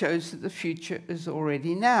 which shows that the future is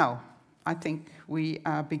already now. I think we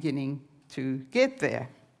are beginning to get there.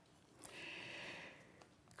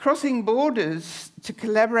 Crossing borders to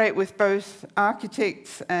collaborate with both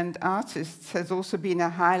architects and artists has also been a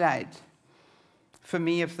highlight for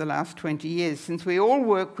me of the last 20 years, since we all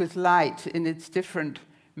work with light in its different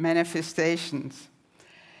manifestations.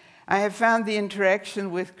 I have found the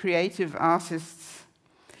interaction with creative artists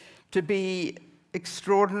to be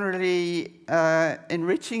extraordinarily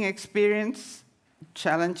enriching experience,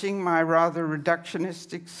 challenging my rather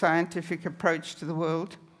reductionistic scientific approach to the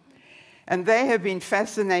world. And they have been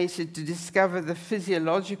fascinated to discover the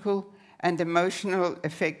physiological and emotional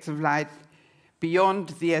effects of light beyond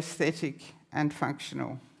the aesthetic and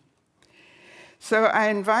functional. So I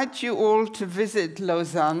invite you all to visit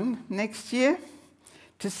Lausanne next year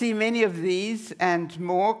to see many of these and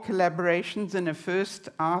more collaborations in a first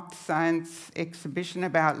art science exhibition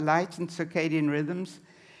about light and circadian rhythms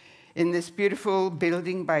in this beautiful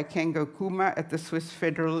building by Kengo Kuma at the Swiss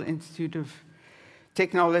Federal Institute of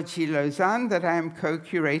Technology Lausanne that I am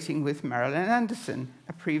co-curating with Marilyn Anderson,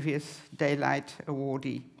 a previous Daylight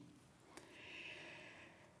awardee.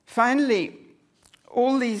 Finally,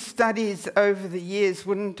 all these studies over the years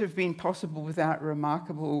wouldn't have been possible without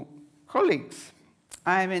remarkable colleagues.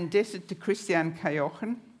 I am indebted to Christian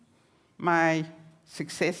Kajochen, my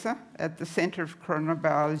successor at the Center of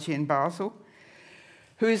Chronobiology in Basel,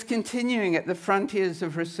 who is continuing at the frontiers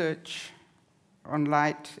of research on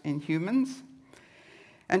light in humans,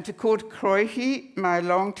 and to Kurt Kreuchi, my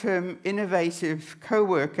long-term innovative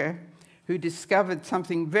co-worker, who discovered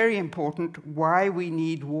something very important, why we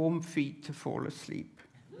need warm feet to fall asleep.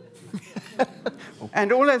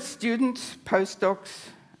 And all our students, postdocs,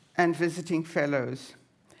 and visiting fellows.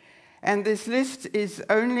 And this list is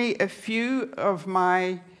only a few of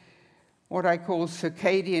my, what I call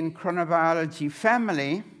circadian chronobiology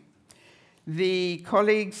family, the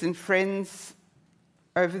colleagues and friends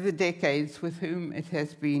over the decades with whom it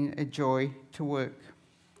has been a joy to work.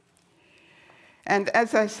 And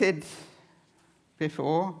as I said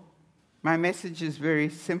before, my message is very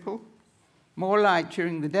simple. More light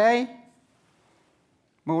during the day,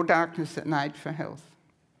 more darkness at night for health.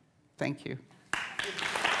 Thank you.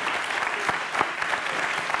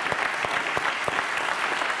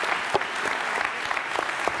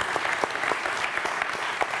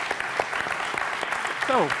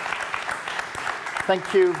 So,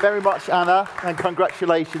 thank you very much, Anna, and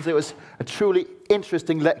congratulations. It was a truly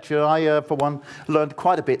interesting lecture. I, for one, learned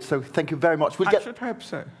quite a bit, so thank you very much. I should hope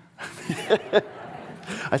so.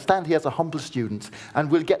 I stand here as a humble student,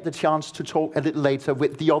 and we'll get the chance to talk a little later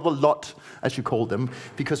with the other lot, as you call them,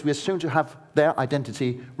 because we're soon to have their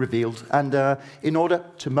identity revealed. And in order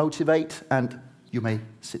to motivate, and you may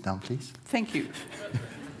sit down, please. Thank you.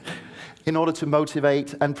 In order to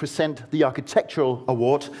motivate and present the Architectural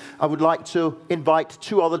Award, I would like to invite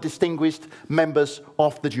two other distinguished members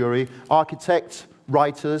of the jury, architects,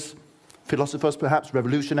 writers, philosophers perhaps,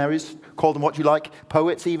 revolutionaries, call them what you like,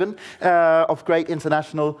 poets even, of great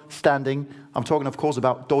international standing. I'm talking, of course,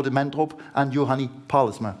 about Dorte Mandrup and Juhani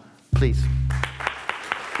Palesma. Please.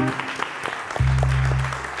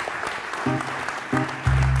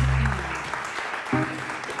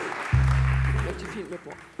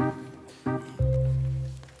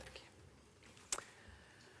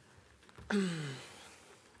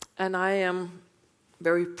 And I am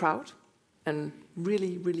very proud and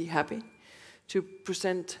really, really happy to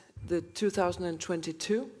present the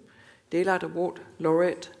 2022 Daylight Award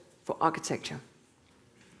Laureate for Architecture.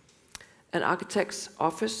 An architect's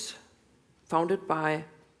office founded by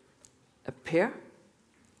a pair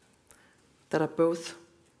that are both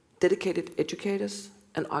dedicated educators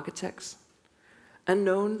and architects, and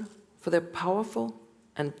known for their powerful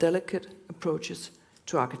and delicate approaches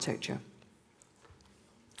to architecture.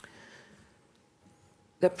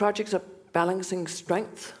 Their projects are balancing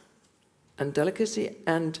strength and delicacy,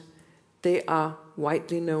 and they are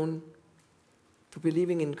widely known for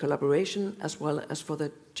believing in collaboration as well as for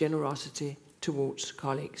their generosity towards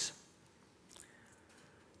colleagues.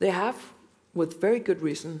 They have, with very good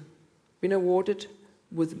reason, been awarded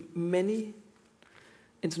with many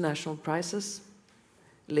international prizes.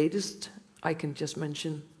 Latest, I can just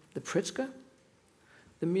mention the Pritzker,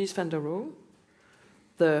 the Mies van der Rohe,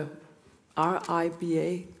 the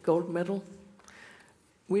RIBA gold medal.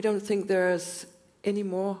 We don't think there's any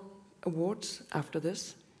more awards after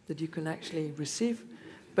this that you can actually receive,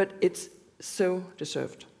 but it's so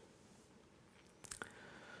deserved.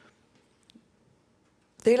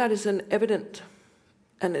 Daylight is an evident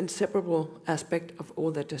an inseparable aspect of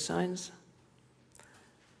all their designs.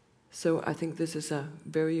 So I think this is a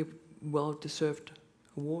very well-deserved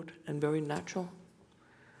award and very natural.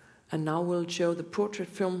 And now we'll show the portrait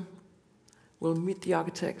film. We'll meet the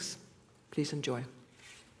architects. Please enjoy.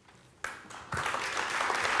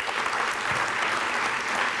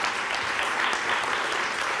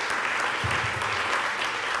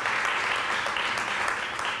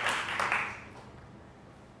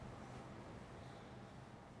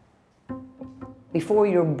 Before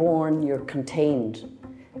you're born, you're contained.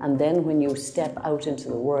 And then when you step out into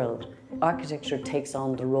the world, architecture takes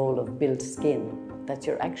on the role of built skin, that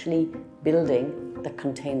you're actually building the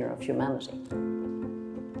container of humanity.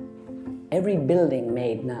 Every building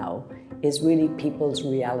made now is really people's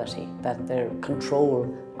reality, that their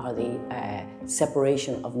control or the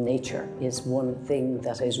separation of nature is one thing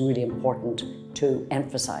that is really important to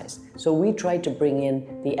emphasize. So we try to bring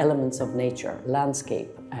in the elements of nature, landscape,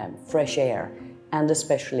 fresh air, and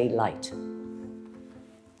especially light.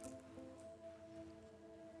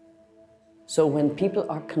 So when people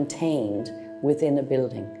are contained within a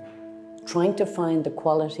building, trying to find the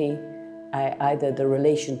quality, either the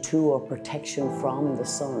relation to or protection from the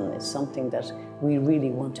sun is something that we really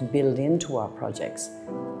want to build into our projects.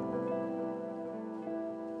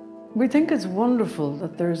 We think it's wonderful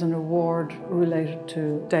that there's an award related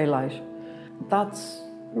to daylight. That's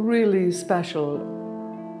really special.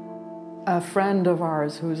 A friend of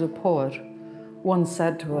ours who's a poet once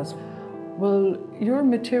said to us, "Well, your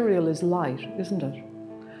material is light, isn't it?"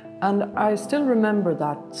 And I still remember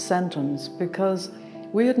that sentence because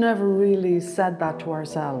we had never really said that to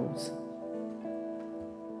ourselves.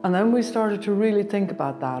 And then we started to really think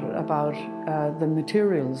about that, about the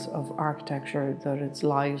materials of architecture, that it's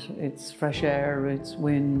light, it's fresh air, it's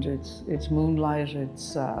wind, it's moonlight,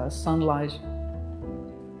 it's sunlight.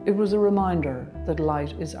 It was a reminder that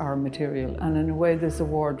light is our material, and in a way this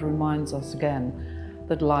award reminds us again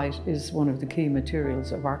that light is one of the key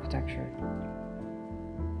materials of architecture.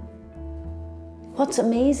 What's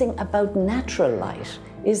amazing about natural light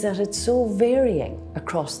is that it's so varying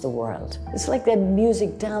across the world. It's like that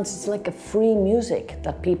music dance, it's like a free music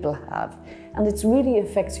that people have, and it really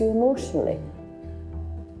affects you emotionally.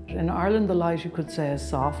 In Ireland the light, you could say, is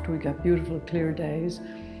soft. We get beautiful clear days,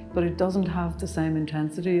 but it doesn't have the same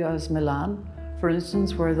intensity as Milan, for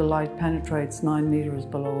instance, where the light penetrates 9 meters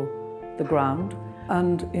below the ground.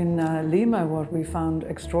 And in Lima, what we found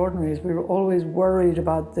extraordinary is we were always worried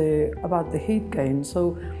about the heat gain.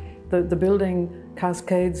 So the building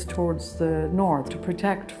cascades towards the north to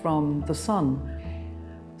protect from the sun.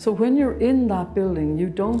 So when you're in that building, you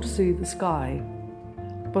don't see the sky,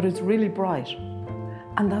 but it's really bright.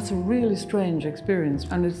 And that's a really strange experience.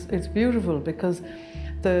 And it's beautiful because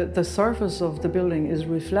the surface of the building is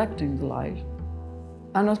reflecting the light.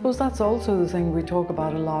 And I suppose that's also the thing we talk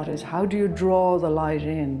about a lot, is how do you draw the light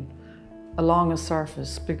in along a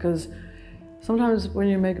surface? Because sometimes when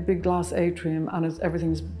you make a big glass atrium and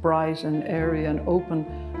everything's bright and airy and open,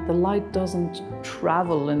 the light doesn't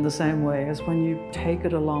travel in the same way as when you take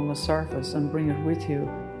it along a surface and bring it with you.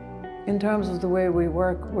 In terms of the way we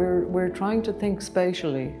work, we're trying to think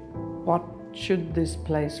spatially. What should this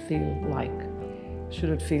place feel like? Should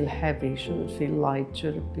it feel heavy? Should it feel light?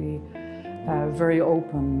 Should it be very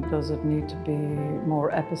open? Does it need to be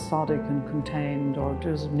more episodic and contained, or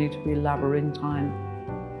does it need to be labyrinthine?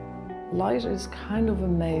 Light is kind of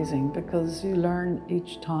amazing because you learn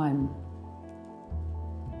each time.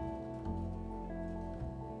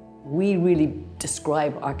 We really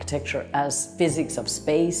describe architecture as physics of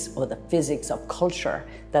space or the physics of culture,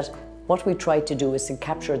 that what we try to do is to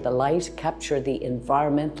capture the light, capture the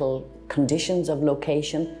environmental conditions of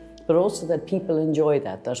location, but also that people enjoy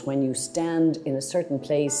that when you stand in a certain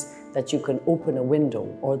place that you can open a window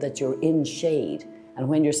or that you're in shade. And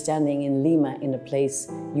when you're standing in Lima in a place,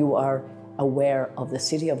 you are aware of the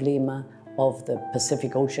city of Lima, of the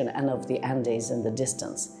Pacific Ocean and of the Andes in the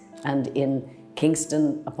distance. And in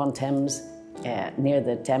Kingston upon Thames, near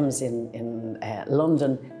the Thames in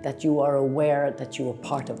London, that you are aware that you are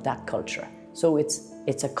part of that culture. So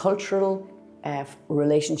it's a cultural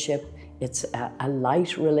relationship. It's a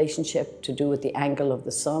light relationship to do with the angle of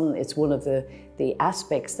the sun. It's one of the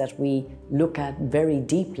aspects that we look at very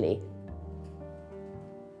deeply.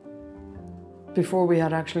 Before we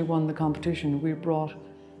had actually won the competition, we brought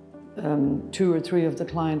 2 or 3 of the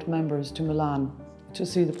client members to Milan to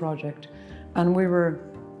see the project. And we were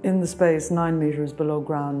in the space 9 meters below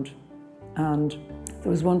ground. And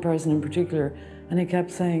there was one person in particular, and he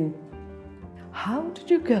kept saying, "How did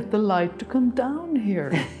you get the light to come down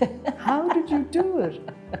here? How did you do it?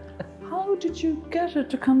 How did you get it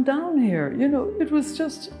to come down here? You know, it was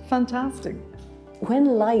just fantastic. When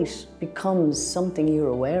light becomes something you're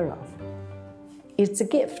aware of, it's a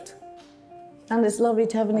gift. And it's lovely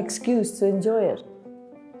to have an excuse to enjoy it.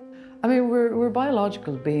 I mean, we're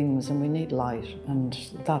biological beings and we need light, and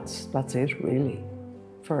that's it really,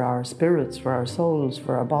 for our spirits, for our souls,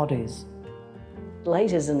 for our bodies.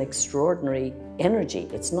 Light is an extraordinary energy.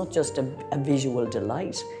 It's not just a visual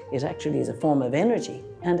delight. It actually is a form of energy.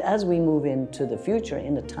 And as we move into the future,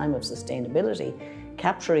 in a time of sustainability,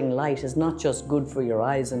 capturing light is not just good for your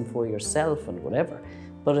eyes and for yourself and whatever,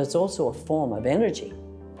 but it's also a form of energy.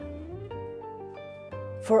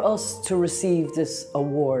 For us to receive this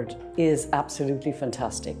award is absolutely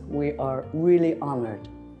fantastic. We are really honored.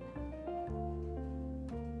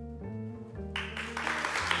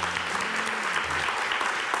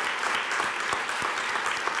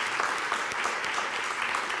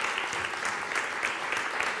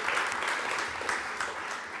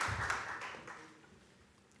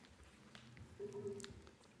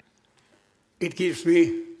 It gives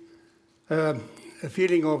me a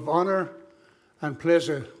feeling of honor and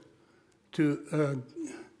pleasure to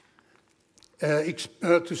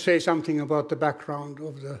say something about the background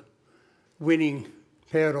of the winning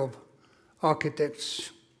pair of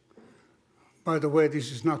architects. By the way,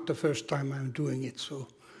 this is not the first time I'm doing it, so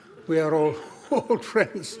we are all old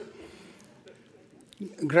friends.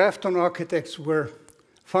 Grafton Architects were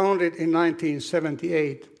founded in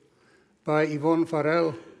 1978 by YVONNE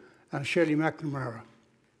FARRELL and SHELLEY McNamara.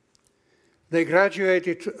 They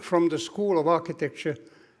graduated from the School of Architecture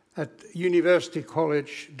at University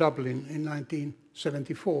College Dublin in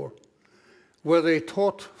 1974, where they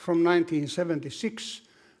taught from 1976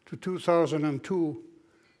 to 2002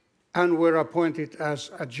 and were appointed as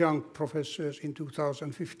adjunct professors in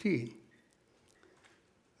 2015.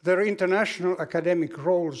 Their international academic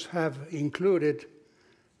roles have included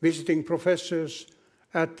visiting professors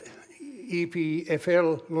at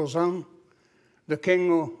EPFL Lausanne, the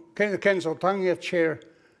Kenzo Tange Chair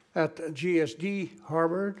at GSD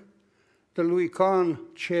Harvard, the Louis Kahn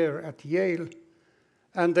Chair at Yale,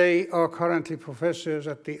 and they are currently professors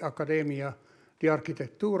at the Accademia di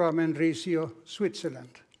Architettura Mendrisio,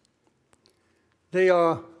 Switzerland. They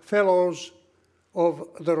are fellows of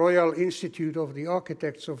the Royal Institute of the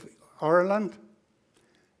Architects of Ireland,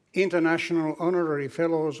 international honorary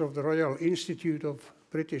fellows of the Royal Institute of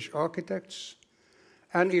British Architects,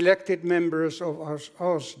 and elected members of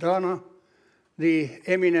Ars Dana, the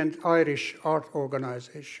eminent Irish art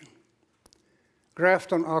organization.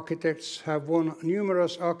 Grafton Architects have won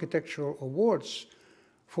numerous architectural awards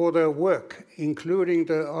for their work, including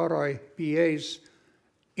the RIPA's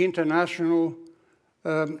International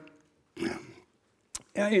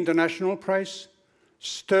Prize,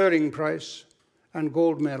 Sterling Prize, and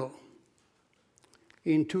Gold Medal.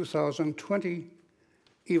 In 2020,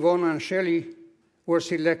 YVONNE and SHELLEY were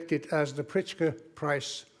selected as the Pritzker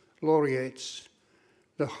Prize laureates,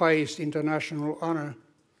 the highest international honor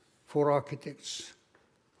for architects.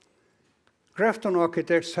 Grafton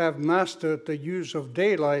Architects have mastered the use of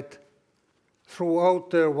daylight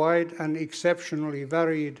throughout their wide and exceptionally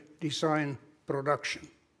varied design production.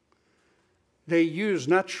 They use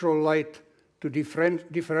natural light to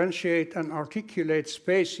differentiate and articulate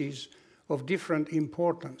spaces of different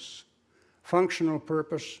importance, functional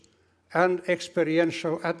purpose, and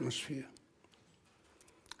experiential atmosphere.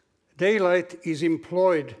 Daylight is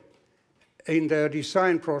employed in their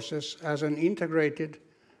design process as an integrated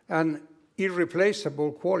and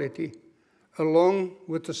irreplaceable quality, along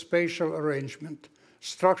with the spatial arrangement,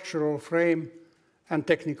 structural frame, and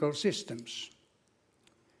technical systems.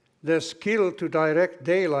 Their skill to direct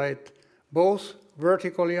daylight both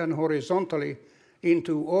vertically and horizontally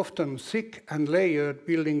into often thick and layered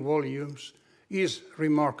building volumes is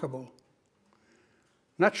remarkable.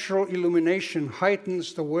 Natural illumination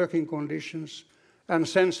heightens the working conditions and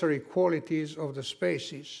sensory qualities of the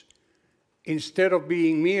spaces, instead of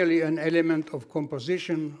being merely an element of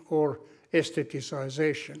composition or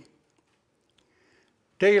aestheticization.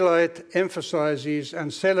 Daylight emphasizes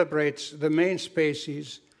and celebrates the main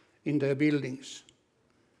spaces in their buildings.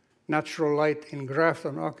 Natural light in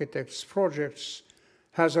Grafton Architects' projects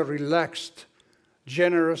has a relaxed,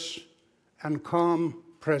 generous, and calm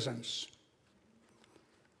presence.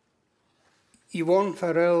 YVONNE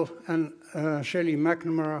FARRELL and SHELLEY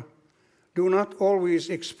McNamara do not always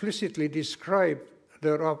explicitly describe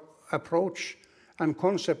their approach and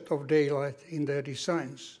concept of daylight in their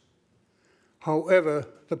designs. However,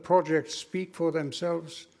 the projects speak for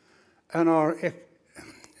themselves and are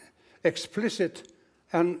explicit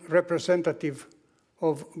and representative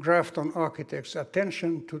of Grafton architects'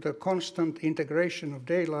 attention to the constant integration of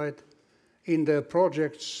daylight in their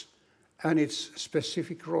projects and its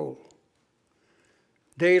specific role.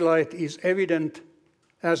 Daylight is evident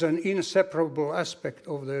as an inseparable aspect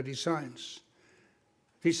of their designs.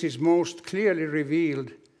 This is most clearly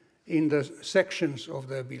revealed in the sections of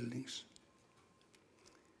their buildings.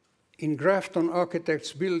 In Grafton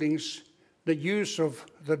architects' buildings, the use of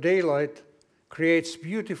the daylight creates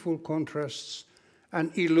beautiful contrasts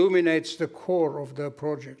and illuminates the core of their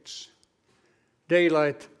projects.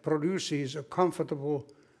 Daylight produces a comfortable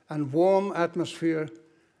and warm atmosphere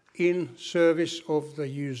in service of the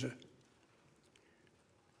user.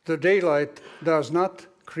 The daylight does not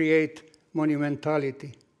create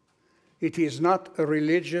monumentality. It is not a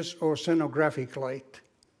religious or scenographic light.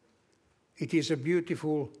 It is a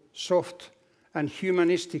beautiful, soft, and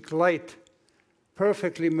humanistic light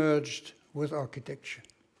perfectly merged with architecture.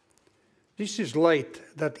 This is light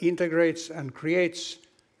that integrates and creates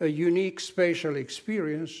a unique spatial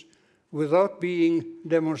experience without being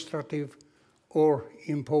demonstrative or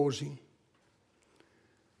imposing.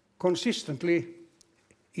 Consistently,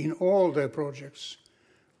 in all their projects,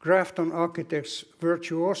 Grafton architects'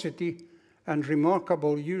 virtuosity and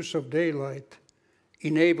remarkable use of daylight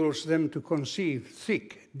enables them to conceive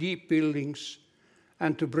thick, deep buildings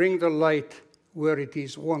and to bring the light where it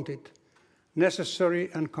is wanted, necessary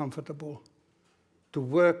and comfortable, to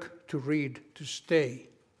work, to read, to stay.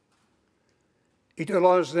 It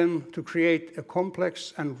allows them to create a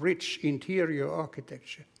complex and rich interior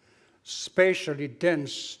architecture, spatially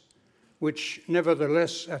dense, which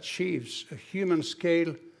nevertheless achieves a human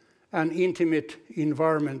scale and intimate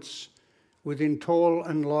environments within tall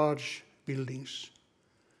and large buildings.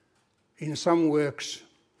 In some works,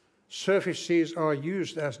 surfaces are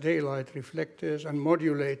used as daylight reflectors and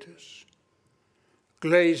modulators.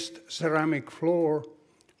 Glazed ceramic floor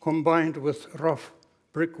combined with rough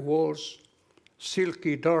brick walls,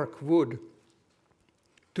 silky dark wood,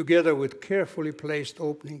 together with carefully placed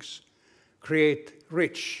openings, create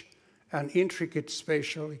rich and intricate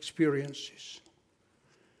spatial experiences.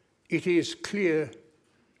 It is clear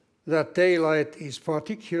that daylight is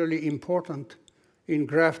particularly important in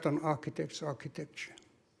Grafton architects' architecture.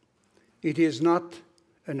 It is not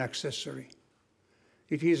an accessory.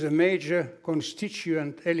 It is a major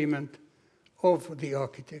constituent element of the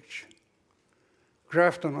architecture.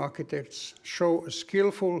 Grafton architects show a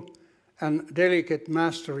skillful and delicate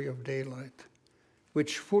mastery of daylight,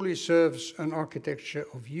 which fully serves an architecture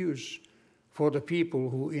of use for the people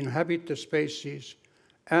who inhabit the spaces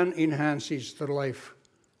and enhances the life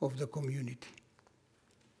of the community.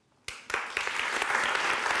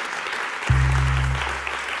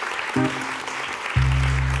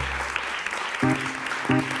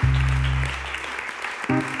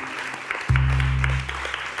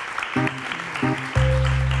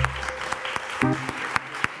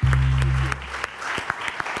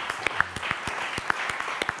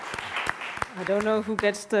 I don't know who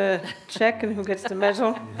gets the check and who gets the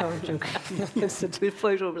medal. No, I'm joking.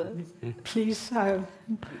 Please,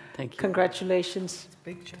 thank you. Congratulations. It's a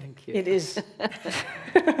big check. Thank you. It is.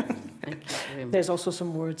 Thank you very much. There's also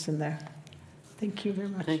some words in there. Thank you very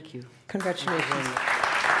much. Thank you. Congratulations.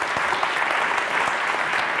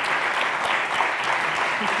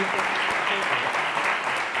 Thank you.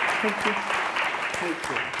 Thank you. Thank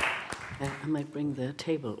you. I might bring the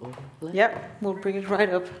table over. Yep, we'll bring it right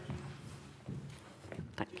up.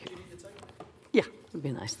 Thank you. Yeah, it'd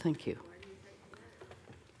be nice. Thank you.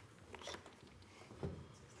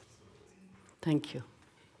 Thank you.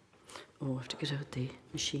 Oh, I have to get out the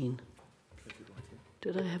machine.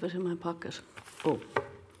 Did I have it in my pocket? Oh,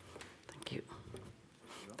 thank you.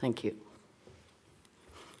 Thank you.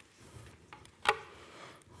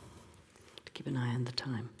 Keep an eye on the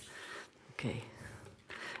time. Okay.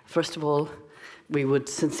 First of all, we would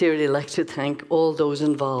sincerely like to thank all those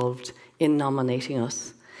involved in nominating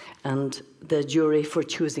us and the jury for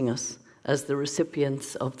choosing us as the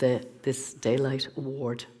recipients of this Daylight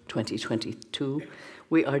Award 2022.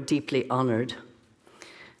 We are deeply honoured.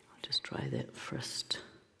 I'll just try the first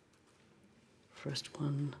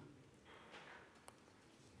one.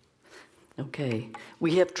 Okay,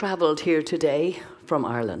 we have travelled here today from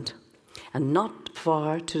Ireland, and not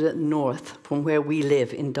far to the north from where we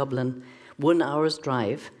live in Dublin, 1 hour's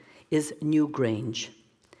drive, is Newgrange.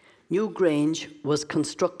 Newgrange was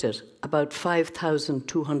constructed about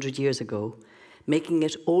 5,200 years ago, making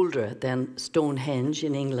it older than Stonehenge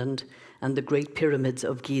in England and the Great Pyramids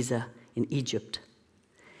of Giza in Egypt.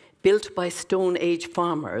 Built by Stone Age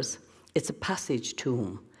farmers, it's a passage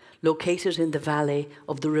tomb located in the valley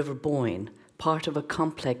of the River Boyne, part of a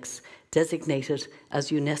complex designated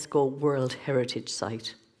as UNESCO World Heritage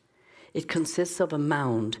Site. It consists of a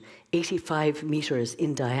mound 85 meters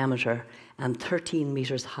in diameter and 13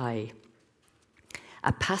 meters high.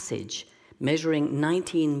 A passage measuring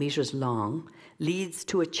 19 meters long leads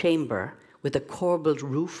to a chamber with a corbelled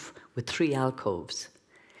roof with 3 alcoves.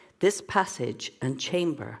 This passage and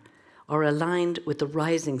chamber are aligned with the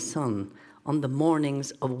rising sun on the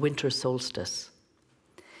mornings of winter solstice.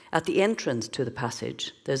 At the entrance to the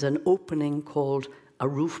passage, there's an opening called a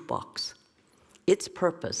roof box. Its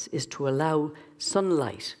purpose is to allow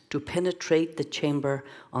sunlight to penetrate the chamber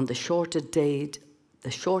on the shortest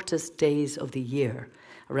days of the year,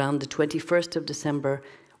 around the 21st of December,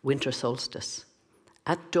 winter solstice.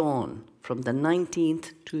 At dawn, from the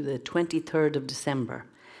 19th to the 23rd of December,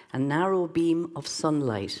 a narrow beam of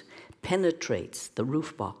sunlight penetrates the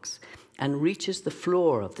roof box and reaches the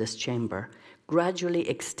floor of this chamber, gradually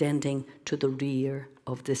extending to the rear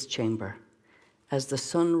of this chamber. As the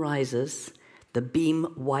sun rises, the beam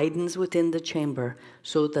widens within the chamber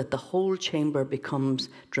so that the whole chamber becomes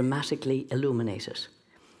dramatically illuminated.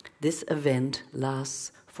 This event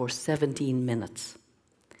lasts for 17 minutes.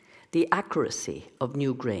 The accuracy of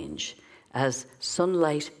Newgrange as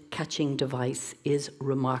sunlight catching device is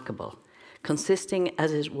remarkable, considering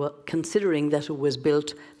that it was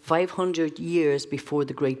built 500 years before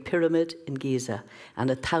the Great Pyramid in Giza and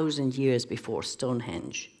 1,000 years before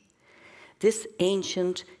Stonehenge. This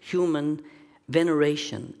ancient human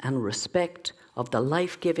veneration and respect of the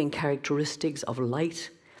life-giving characteristics of light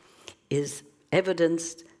is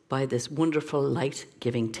evidenced by this wonderful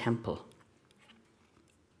light-giving temple.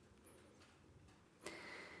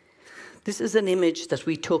 This is an image that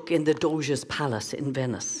we took in the Doge's Palace in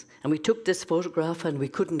Venice. And we took this photograph and we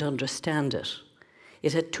couldn't understand it.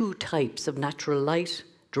 It had 2 types of natural light,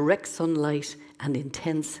 direct sunlight and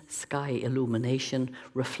intense sky illumination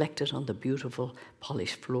reflected on the beautiful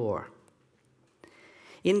polished floor.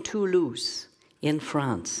 In Toulouse, in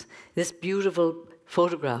France, this beautiful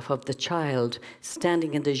photograph of the child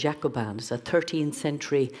standing in the Jacobins, a 13th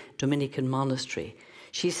century Dominican monastery.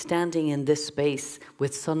 She's standing in this space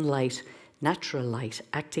with sunlight, natural light,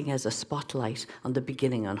 acting as a spotlight on the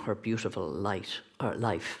beginning on her beautiful life.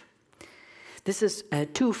 This is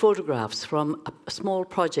 2 photographs from a small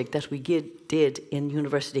project that we did in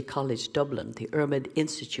University College Dublin, the Ermid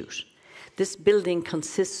Institute. This building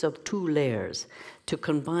consists of 2 layers to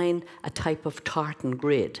combine a type of tartan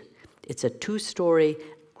grid. It's a 2-story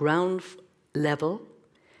ground level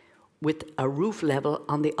with a roof level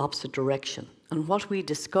on the opposite direction. And what we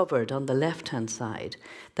discovered on the left-hand side,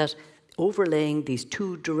 that overlaying these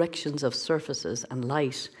 2 directions of surfaces and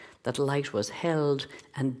light, that light was held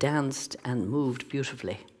and danced and moved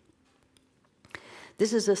beautifully.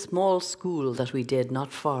 This is a small school that we did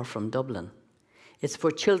not far from Dublin. It's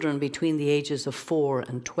for children between the ages of 4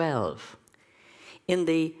 and 12. In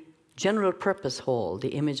the general purpose hall,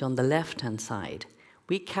 the image on the left-hand side,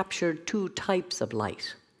 we captured 2 types of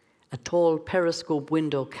light. A tall periscope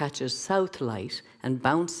window catches south light and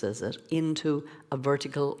bounces it into a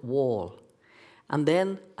vertical wall. And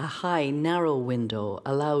then a high, narrow window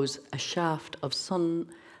allows a shaft of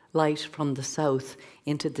sunlight from the south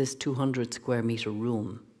into this 200 square meter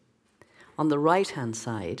room. On the right-hand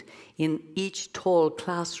side, in each tall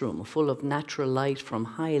classroom full of natural light from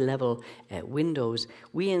high-level windows,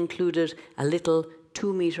 we included a little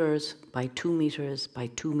 2 meters by 2 meters by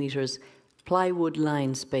 2 meters plywood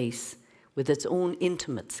line space with its own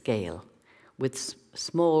intimate scale, with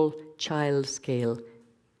small child scale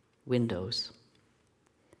windows.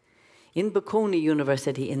 In Bocconi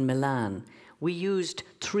University in Milan, we used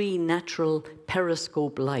 3 natural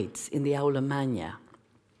periscope lights in the Aula Magna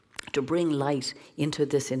to bring light into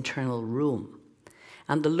this internal room.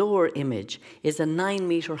 And the lower image is a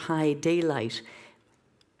 9-meter high daylight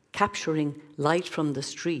capturing light from the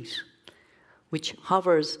street, which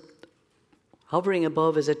hovering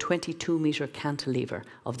above is a 22-meter cantilever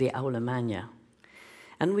of the Aula Magna.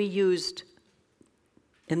 And we used,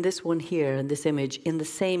 in this one here, in this image, in the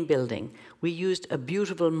same building, we used a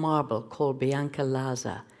beautiful marble called Bianca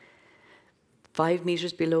Lazza. 5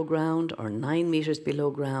 meters below ground or 9 meters below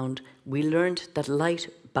ground, we learned that light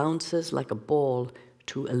bounces like a ball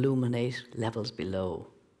to illuminate levels below.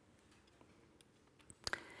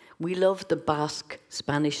 We love the Basque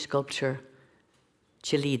Spanish sculptor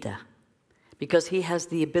Chillida, because he has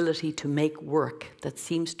the ability to make work that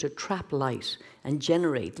seems to trap light and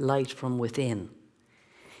generate light from within.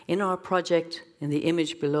 In our project, in the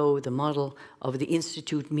image below, the model of the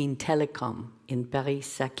Institut Mines Telecom in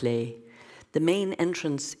Paris-Saclay, the main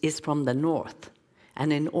entrance is from the north,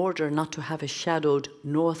 and in order not to have a shadowed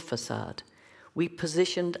north facade, We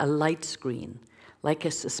positioned a light screen, like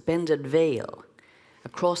a suspended veil,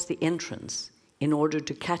 across the entrance in order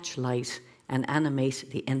to catch light and animate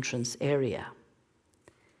the entrance area.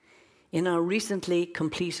 In our recently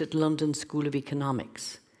completed London School of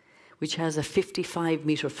Economics, which has a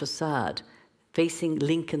 55-metre facade facing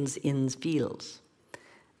Lincoln's Inn Fields,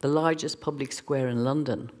 the largest public square in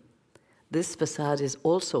London, this facade is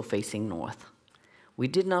also facing north. We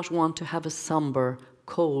did not want to have a sombre,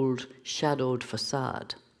 cold, shadowed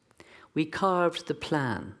facade. We carved the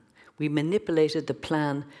plan. We manipulated the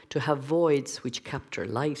plan to have voids which capture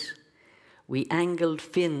light. We angled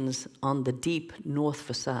fins on the deep north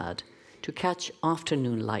facade to catch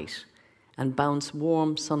afternoon light and bounce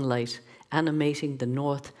warm sunlight, animating the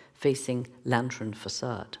north-facing lantern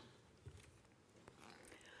facade.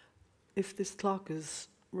 If this clock is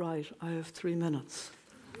right, I have 3 minutes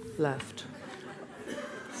left.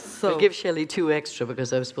 So I'll give Shelley 2 extra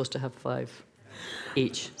because I was supposed to have 5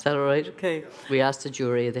 each. Is that all right? Okay. We asked the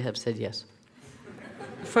jury, they have said yes.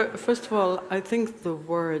 First of all, I think the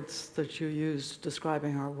words that you used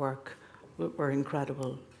describing our work were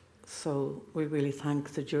incredible. So we really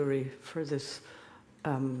thank the jury for this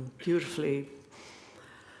beautifully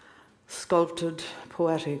sculpted,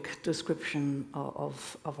 poetic description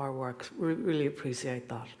of our work. We really appreciate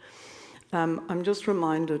that. I'm just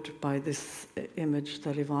reminded by this image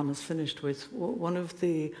that Yvonne has finished with. One of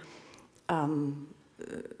the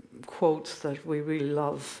quotes that we really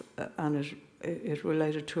love, and it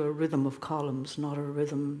related to a rhythm of columns, not a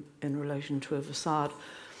rhythm in relation to a facade,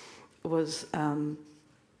 was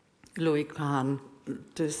Louis Kahn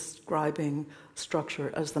describing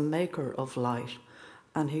structure as the maker of light.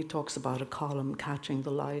 And he talks about a column catching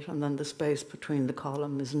the light, and then the space between the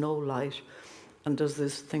column is no light, and does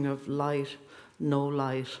this thing of light, no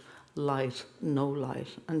light, light, no light.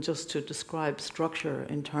 And just to describe structure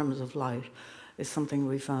in terms of light is something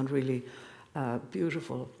we found really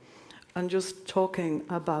beautiful. And just talking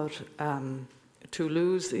about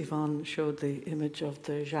Toulouse, Yvonne showed the image of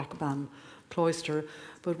the Jacobin cloister,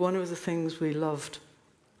 but one of the things we loved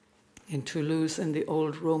in Toulouse, in the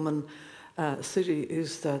old Roman city,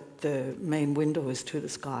 is that the main window is to the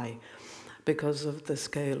sky because of the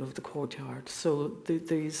scale of the courtyard. So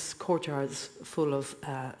these courtyards full of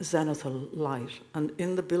zenithal light. And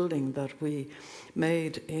in the building that we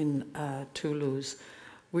made in Toulouse,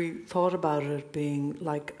 we thought about it being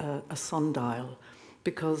like a sundial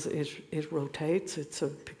because it rotates. It's a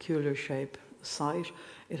peculiar shape site.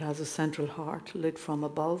 It has a central heart lit from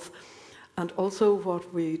above. And also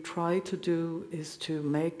what we try to do is to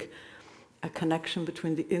make a connection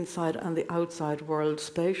between the inside and the outside world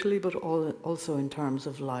spatially, but also in terms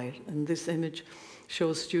of light. And this image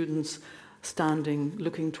shows students standing,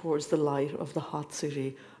 looking towards the light of the hot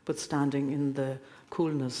city, but standing in the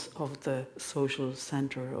coolness of the social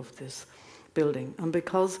center of this building. And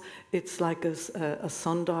because it's like a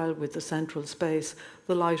sundial with a central space,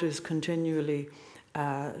 the light is continually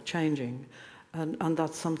changing. And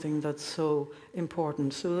that's something that's so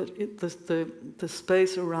important. So that the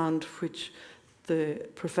space around which the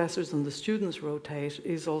professors and the students rotate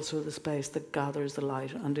is also the space that gathers the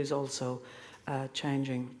light and is also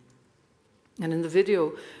changing. And in the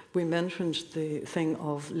video, we mentioned the thing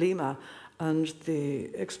of Lima and the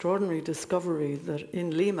extraordinary discovery that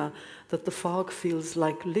in Lima, that the fog feels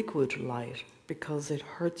like liquid light because it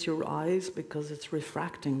hurts your eyes, because it's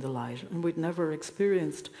refracting the light. And we'd never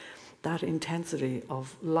experienced that intensity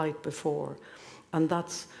of light before. And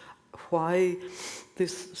that's why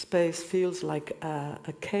this space feels like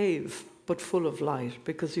a cave, but full of light,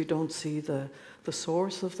 because you don't see the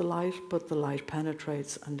source of the light, but the light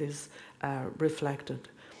penetrates and is reflected.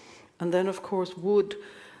 And then, of course, wood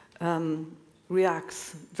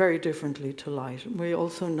reacts very differently to light. We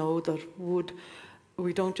also know that wood,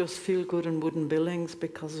 we don't just feel good in wooden buildings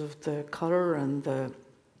because of the color and the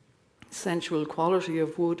sensual quality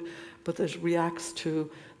of wood, but it reacts to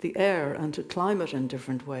the air and to climate in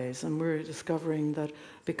different ways. And we're discovering that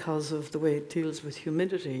because of the way it deals with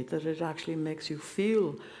humidity, that it actually makes you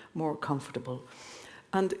feel more comfortable.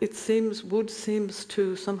 And it seems, wood seems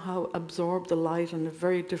to somehow absorb the light in a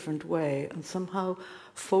very different way and somehow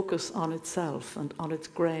focus on itself and on its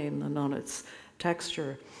grain and on its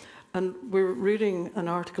texture. And we're reading an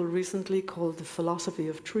article recently called The Philosophy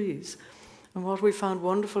of Trees. And what we found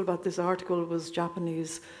wonderful about this article was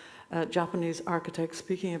Japanese architects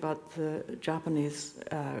speaking about the Japanese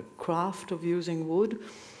craft of using wood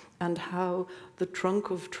and how the trunk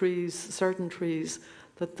of trees, certain trees,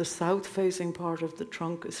 that the south-facing part of the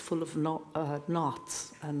trunk is full of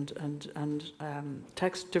knots and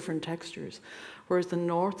different textures, whereas the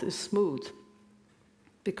north is smooth,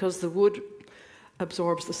 because the wood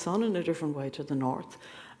absorbs the sun in a different way to the north.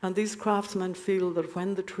 And these craftsmen feel that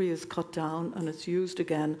when the tree is cut down and it's used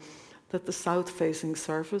again, that the south-facing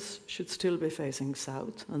surface should still be facing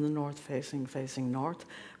south and the north-facing north,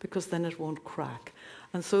 because then it won't crack.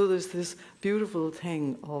 And so there's this beautiful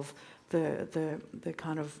thing of the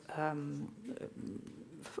kind of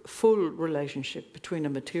full relationship between a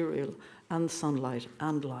material and sunlight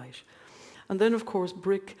and light. And then, of course,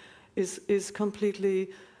 brick is completely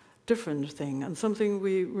different thing. And something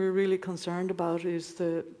we're really concerned about is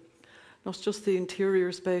not just the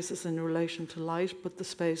interior spaces in relation to light, but the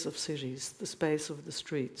space of cities, the space of the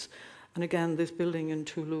streets. And again, this building in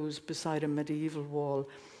Toulouse beside a medieval wall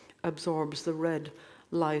absorbs the red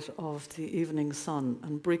light of the evening sun.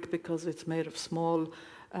 And brick, because it's made of small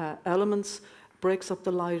elements, breaks up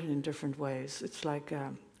the light in different ways. It's like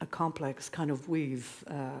a complex kind of weave,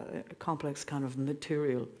 a complex kind of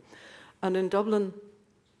material. And in Dublin,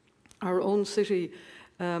 our own city,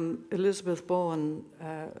 Elizabeth Bowen,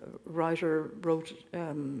 writer, wrote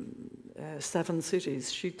 7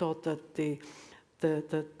 Cities. She thought that the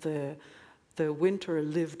winter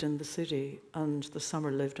lived in the city and the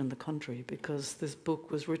summer lived in the country, because this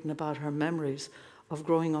book was written about her memories of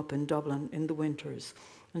growing up in Dublin in the winters.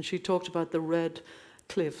 And she talked about the red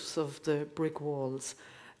cliffs of the brick walls,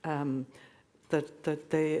 that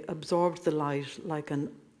they absorbed the light like an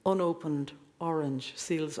unopened orange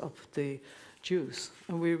seals up the juice.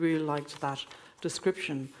 And we really liked that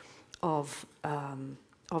description of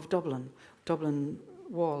Dublin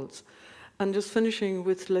walls. And just finishing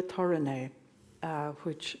with Le Tournai,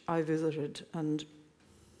 which I visited and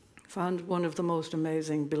found one of the most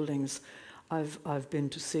amazing buildings I've been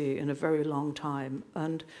to see in a very long time.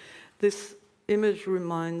 And this image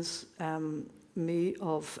reminds me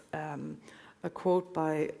of a quote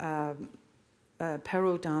by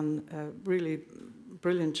Perraudin, a really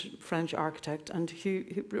brilliant French architect, and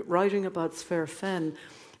he writing about Sphère-Fen,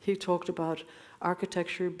 he talked about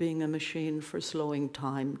architecture being a machine for slowing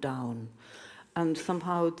time down. And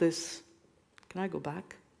somehow this, can I go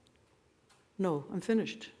back? No, I'm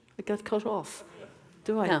finished. I got cut off.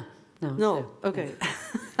 Do I? No. Okay.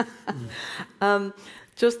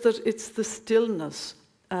 Just that it's the stillness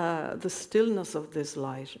of this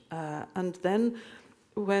light. And then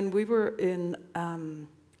when we were in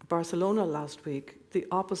Barcelona last week, the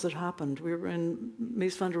opposite happened. We were in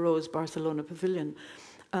Mies van der Rohe's Barcelona Pavilion,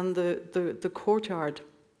 and the courtyard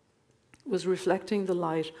was reflecting the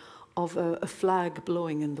light of a flag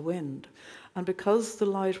blowing in the wind. And because the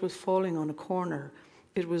light was falling on a corner,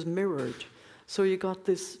 it was mirrored. So you got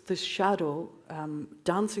this shadow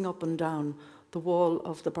dancing up and down the wall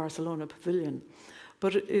of the Barcelona Pavilion.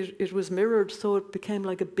 But it was mirrored, so it became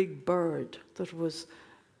like a big bird that was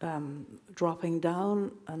dropping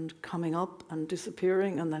down and coming up and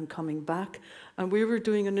disappearing and then coming back. And we were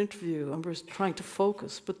doing an interview and we were trying to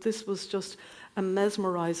focus, but this was just a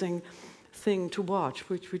mesmerizing thing to watch,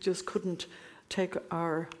 which we just couldn't take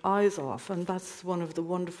our eyes off. And that's one of the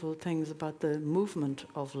wonderful things about the movement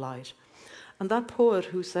of light. And that poet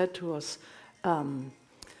who said to us,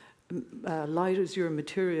 light is your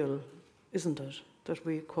material, isn't it? That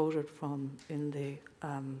we quoted from in the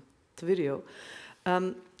video,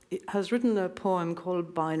 has written a poem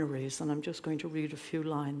called Binaries, and I'm just going to read a few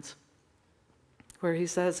lines, where he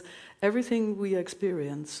says, everything we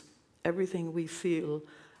experience, everything we feel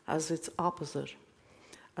has its opposite.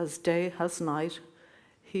 As day has night,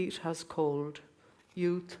 heat has cold,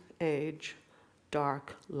 youth, age,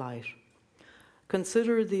 dark, light.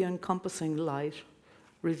 Consider the encompassing light,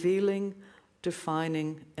 revealing,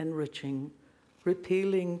 defining, enriching,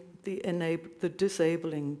 repealing the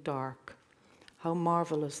disabling dark. How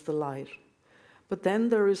marvelous the light. But then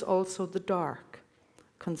there is also the dark,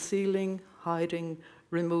 concealing, hiding,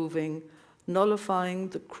 removing, nullifying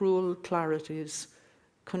the cruel clarities,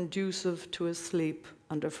 conducive to a sleep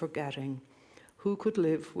and a forgetting. Who could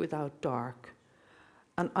live without dark?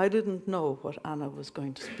 And I didn't know what Anna was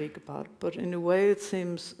going to speak about, but in a way it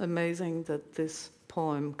seems amazing that this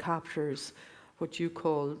poem captures what you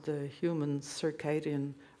call the human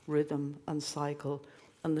circadian rhythm and cycle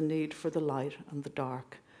and the need for the light and the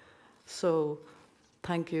dark. So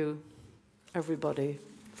thank you, everybody,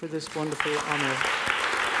 for this wonderful honor.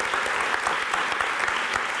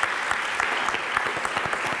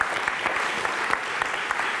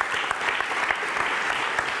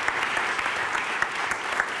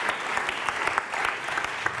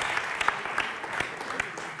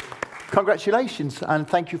 Congratulations, and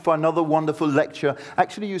thank you for another wonderful lecture.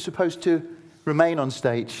 Actually, you're supposed to remain on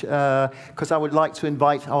stage, because I would like to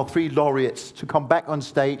invite our 3 laureates to come back on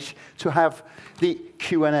stage to have the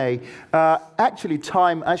Q&A. Actually,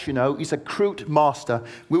 time, as you know, is a crude master.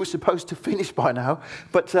 We were supposed to finish by now,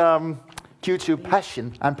 but due to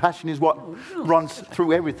passion, and passion is what runs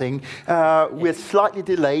through everything, we're slightly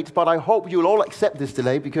delayed, but I hope you'll all accept this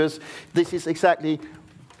delay, because this is exactly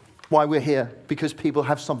why we're here, because people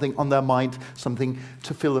have something on their mind, something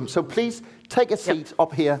to fill them. So please take a seat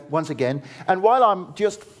up here once again. And while I'm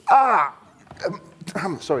just,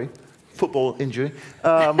 sorry, football injury,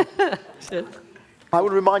 I will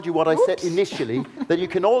remind you what I said initially, that you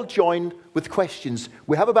can all join with questions.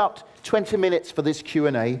 We have about 20 minutes for this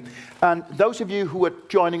Q&A. And those of you who are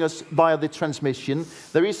joining us via the transmission,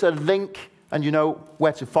 there is a link, and you know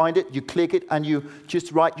where to find it. You click it and you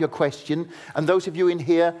just write your question. And those of you in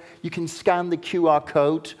here, you can scan the QR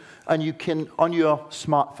code and you can, on your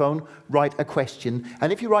smartphone, write a question.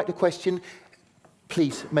 And if you write a question,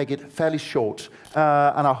 please make it fairly short.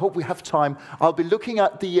 And I hope we have time. I'll be looking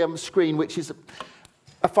at the screen, which is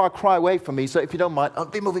a far cry away from me. So if you don't mind, I'll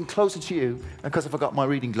be moving closer to you because I forgot my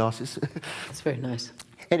reading glasses. That's very nice.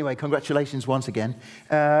 Anyway, congratulations once again.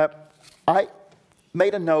 I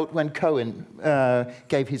made a note when Cohen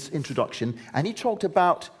gave his introduction, and he talked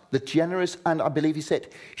about the generous and, I believe he said,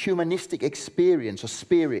 humanistic experience or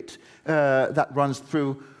spirit that runs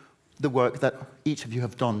through the work that each of you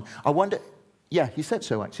have done. I wonder, yeah, he said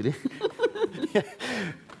so actually.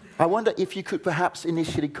 I wonder if you could perhaps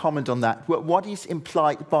initially comment on that. What is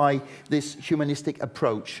implied by this humanistic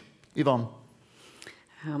approach? Yvonne?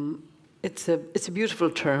 It's a beautiful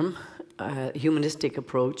term, humanistic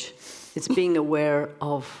approach. It's being aware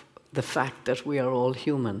of the fact that we are all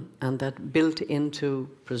human, and that built into,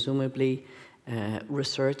 presumably,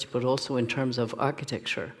 research, but also in terms of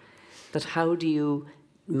architecture, that how do you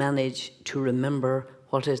manage to remember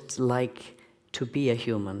what it's like to be a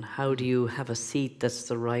human? How do you have a seat that's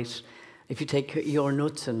the right... If you take Jörn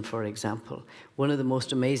Knudsen, for example, one of the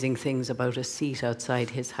most amazing things about a seat outside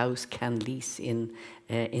his house, Canlis,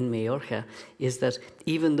 in Majorca, is that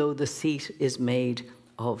even though the seat is made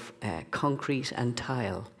of concrete and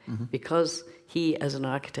tile, because he, as an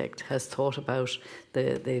architect, has thought about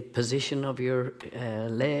the position of your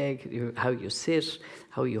leg, how you sit,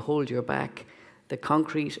 how you hold your back, the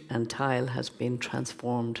concrete and tile has been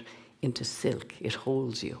transformed into silk. It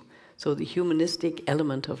holds you. So the humanistic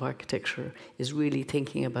element of architecture is really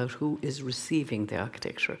thinking about who is receiving the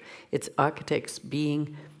architecture. It's architects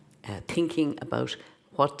being, thinking about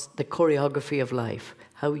what's the choreography of life,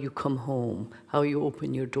 how you come home, how you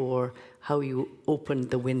open your door, how you open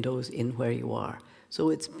the windows in where you are. So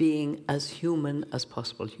it's being as human as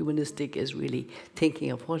possible. Humanistic is really thinking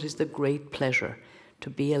of what is the great pleasure to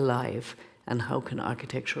be alive, and how can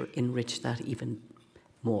architecture enrich that even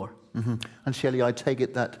more. And Shelley, I take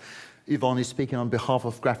it that Yvonne is speaking on behalf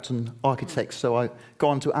of Grafton Architects, so I go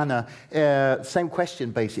on to Anna. Same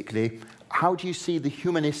question, basically. How do you see the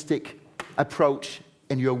humanistic approach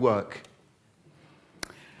in your work?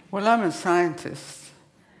 Well, I'm a scientist,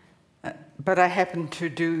 but I happen to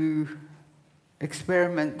do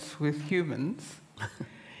experiments with humans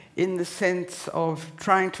in the sense of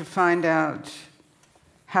trying to find out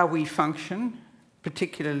how we function,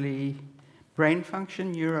 particularly brain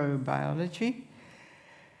function, neurobiology.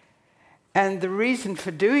 And the reason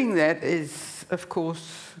for doing that is, of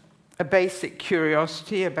course, a basic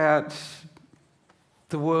curiosity about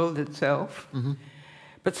the world itself.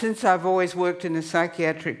 But since I've always worked in a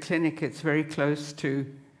psychiatric clinic, it's very close to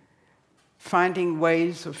finding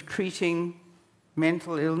ways of treating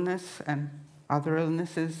mental illness and other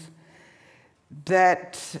illnesses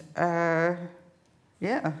that, are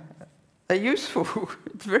useful.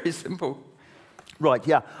 It's very simple. Right,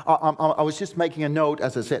 yeah. I was just making a note,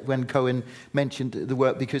 as I said, when Cohen mentioned the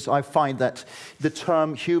work, because I find that the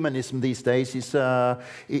term humanism these days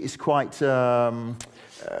is quite...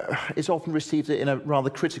 it's often received in a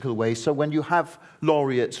rather critical way. So when you have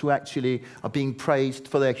laureates who actually are being praised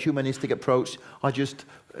for their humanistic approach, I just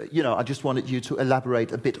wanted you to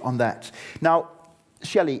elaborate a bit on that. Now,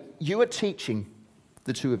 Shelley, you are teaching,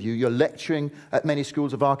 the two of you. You're lecturing at many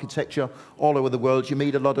schools of architecture all over the world. You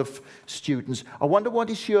meet a lot of students. I wonder, what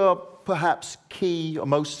is your perhaps key or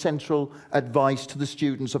most central advice to the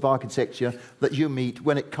students of architecture that you meet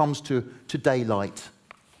when it comes to daylight?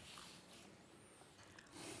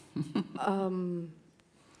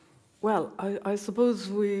 Well, I suppose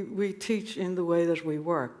we teach in the way that we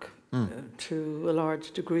work. To a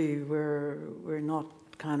large degree. We're not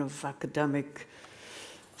kind of academic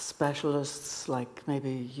specialists like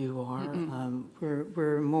maybe you are.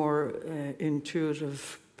 We're more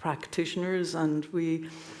intuitive practitioners, and we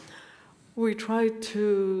We try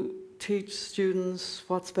to teach students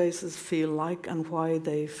what spaces feel like and why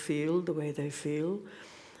they feel the way they feel.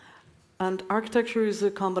 And architecture is a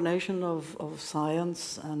combination of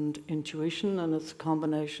science and intuition, and it's a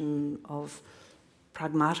combination of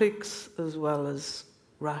pragmatics as well as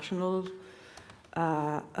rational.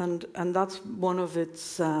 And that's one of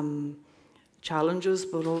its challenges,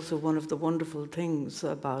 but also one of the wonderful things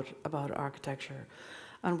about architecture.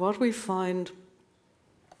 And what we find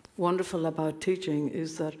wonderful about teaching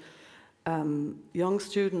is that young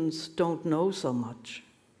students don't know so much,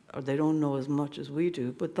 or they don't know as much as we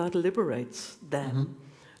do, but that liberates them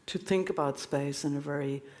to think about space in a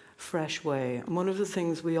very fresh way. And one of the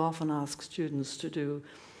things we often ask students to do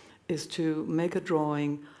is to make a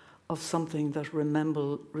drawing of something that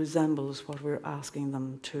resembles what we're asking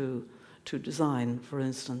them to design. For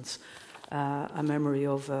instance, a memory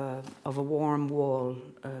of a warm wall,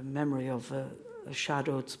 a memory of a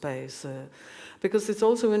shadowed space. Because it's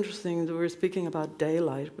also interesting that we're speaking about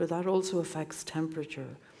daylight, but that also affects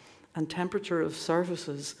temperature. And temperature of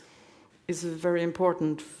surfaces is a very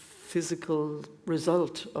important physical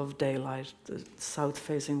result of daylight, the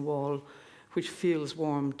south-facing wall, which feels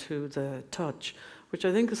warm to the touch, which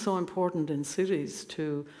I think is so important in cities,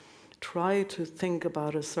 to try to think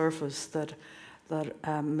about a surface that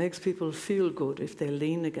makes people feel good if they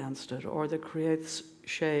lean against it, or that creates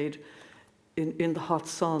shade in the hot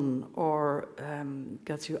sun, or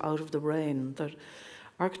gets you out of the rain. That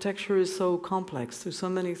architecture is so complex. There's so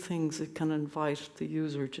many things it can invite the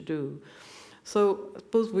user to do. So I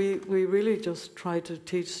suppose we really just try to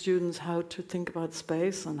teach students how to think about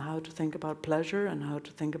space and how to think about pleasure and how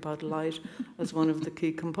to think about light as one of the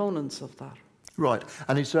key components of that. Right,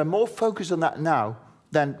 and is there more focus on that now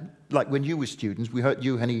than like when you were students? We heard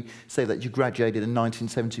you, Henny, say that you graduated in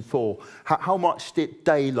 1974. How much did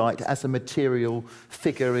daylight as a material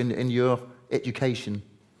figure in your education?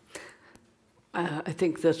 I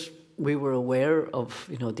think that we were aware of,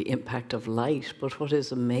 the impact of light, but what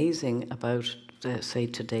is amazing about, say,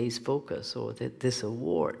 today's focus or this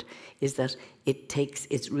award is that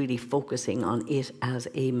it's really focusing on it as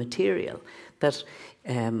a material. That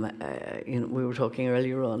we were talking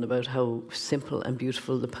earlier on about how simple and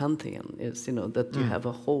beautiful the Pantheon is. That you have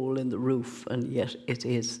a hole in the roof, and yet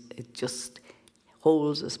it just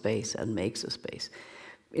holds a space and makes a space.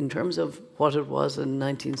 In terms of what it was in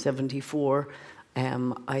 1974,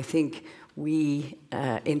 I think we,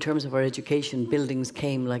 in terms of our education, buildings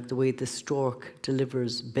came like the way the stork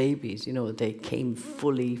delivers babies. They came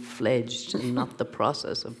fully fledged and not the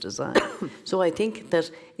process of design. So I think that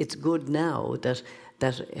it's good now that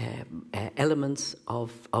elements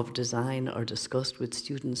of design are discussed with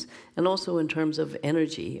students, and also in terms of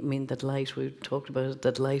energy. I mean, that light, we talked about it,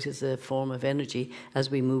 that light is a form of energy as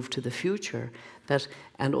we move to the future.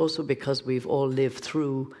 And also because we've all lived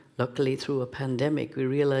luckily through a pandemic, we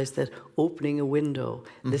realized that opening a window,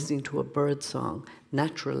 listening to a bird song,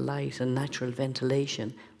 natural light and natural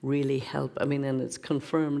ventilation really help. I mean, and it's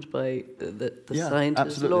confirmed by the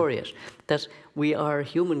scientist laureate that we are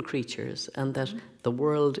human creatures and that the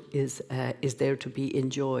world is there to be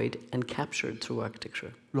enjoyed and captured through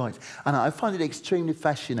architecture. Right, and I find it extremely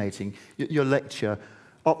fascinating, your lecture.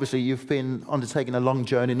 Obviously, you've been undertaking a long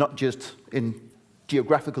journey, not just in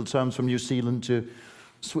geographical terms from New Zealand to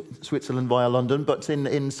Switzerland via London, but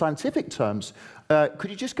in scientific terms. Could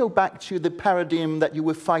you just go back to the paradigm that you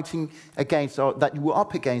were fighting against, or that you were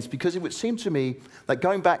up against? Because it would seem to me that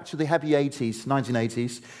going back to the heavy 80s,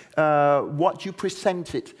 1980s, what you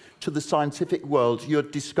presented to the scientific world, your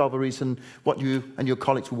discoveries and what you and your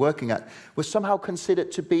colleagues were working at, was somehow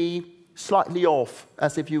considered to be slightly off,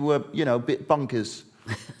 as if you were, a bit bonkers.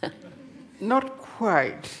 Not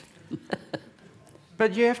quite.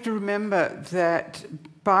 But you have to remember that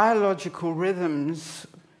biological rhythms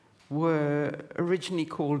were originally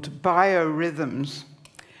called biorhythms,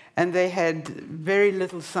 and they had very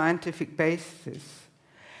little scientific basis.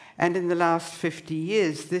 And in the last 50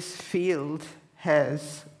 years, this field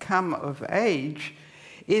has come of age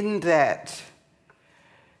in that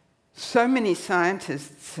so many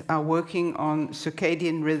scientists are working on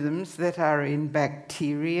circadian rhythms that are in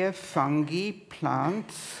bacteria, fungi,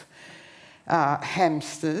 plants,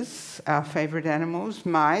 hamsters, our favorite animals,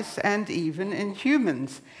 mice, and even in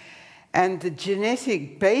humans. And the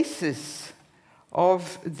genetic basis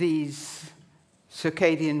of these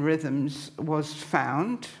circadian rhythms was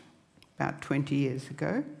found about 20 years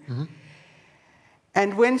ago.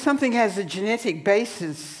 And when something has a genetic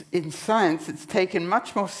basis in science, it's taken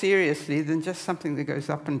much more seriously than just something that goes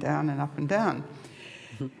up and down and up and down.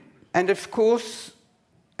 And of course,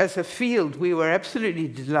 as a field, we were absolutely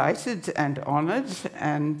delighted and honored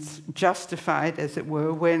and justified, as it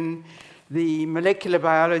were, when the molecular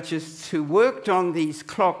biologists who worked on these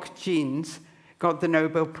clock genes got the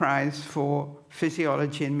Nobel Prize for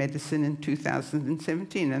Physiology and Medicine in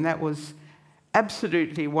 2017. And that was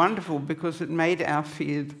absolutely wonderful because it made our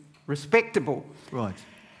field respectable. Right.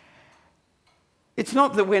 It's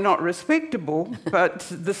not that we're not respectable, but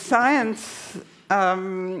the science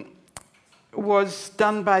was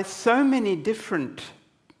done by so many different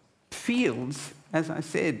fields, as I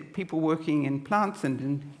said, people working in plants and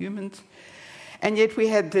in humans. And yet we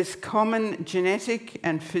had this common genetic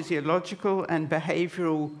and physiological and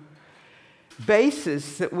behavioral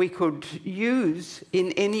basis that we could use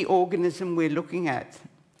in any organism we're looking at.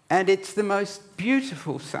 And it's the most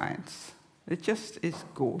beautiful science. It just is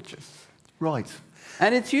gorgeous. Right.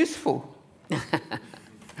 And it's useful.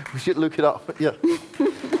 We should look it up, yeah.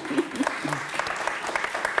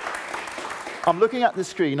 I'm looking at the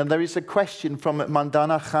screen, and there is a question from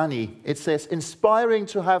Mandana Khani. It says, inspiring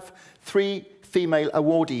to have 3 female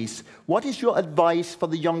awardees. What is your advice for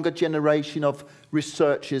the younger generation of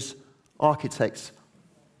researchers, architects?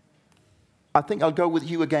 I think I'll go with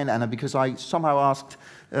you again, Anna, because I somehow asked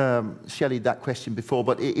Shelley that question before.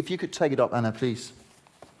 But if you could take it up, Anna, please.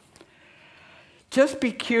 Just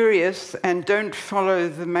be curious and don't follow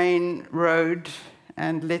the main road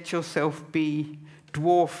and let yourself be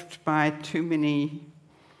dwarfed by too many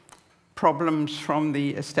problems from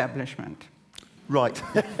the establishment. Right.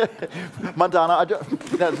 Mandana,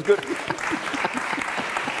 that's good.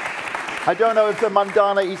 I don't know if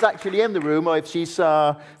Mandana is actually in the room or if she's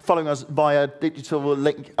following us via digital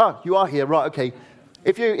link. Oh, you are here, right, okay.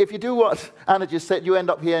 If you do what Anna just said, you end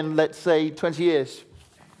up here in, let's say, 20 years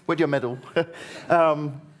with your medal.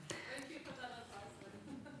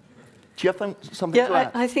 Do you have something to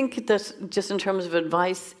add? I think that just in terms of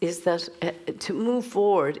advice is that to move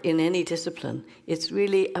forward in any discipline, it's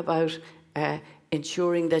really about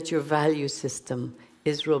ensuring that your value system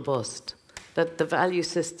is robust. That the value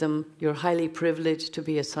system, you're highly privileged to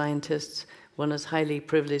be a scientist, one is highly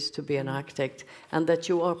privileged to be an architect, and that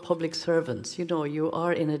you are public servants. You know, you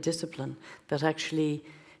are in a discipline that actually,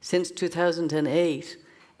 since 2008,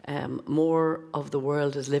 more of the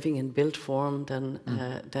world is living in built form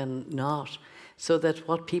than not. So that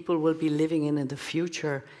what people will be living in the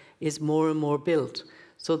future is more and more built.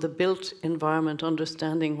 So the built environment,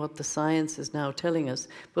 understanding what the science is now telling us,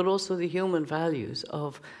 but also the human values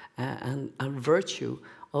of and virtue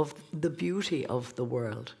of the beauty of the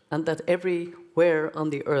world, and that everywhere on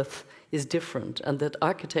the earth is different, and that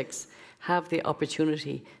architects have the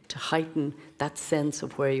opportunity to heighten that sense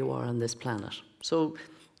of where you are on this planet. So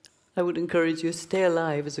I would encourage you, stay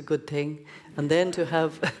alive is a good thing, and then to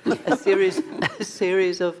have a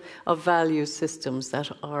series of value systems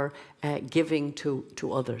that are giving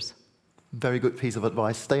to others. Very good piece of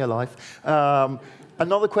advice, stay alive.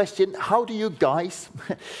 Another question, how do you guys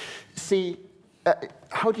see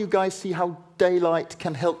how daylight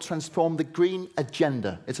can help transform the green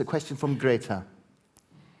agenda? It's a question from Greta.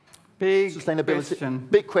 Big sustainability question.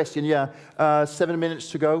 Big question, yeah. 7 minutes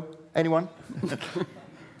to go. Anyone?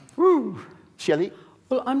 Woo. Shelley?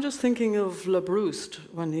 Well, I'm just thinking of Le Proust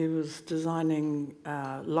when he was designing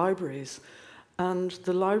libraries. And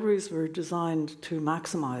the libraries were designed to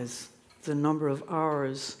maximize the number of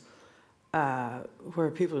hours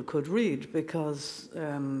where people could read, because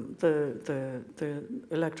the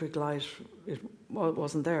electric light, it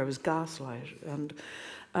wasn't there, it was gas light. And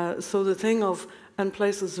so the thing of, and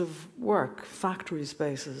places of work, factory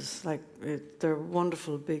spaces, like they're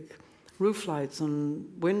wonderful big roof lights and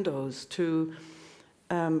windows to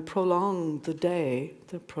prolong the day,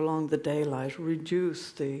 to prolong the daylight,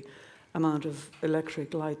 reduce the amount of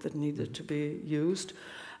electric light that needed to be used.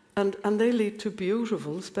 And they lead to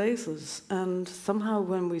beautiful spaces. And somehow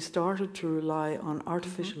when we started to rely on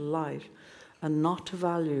artificial light and not to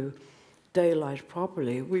value daylight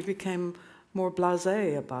properly, we became more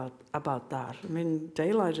blasé about that. I mean,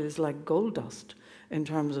 daylight is like gold dust in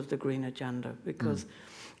terms of the green agenda, because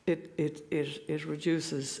it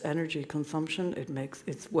reduces energy consumption, it makes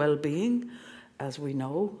its well-being, as we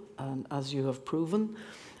know, as you have proven.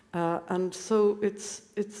 And so it's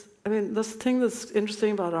I mean, the thing that's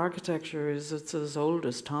interesting about architecture is it's as old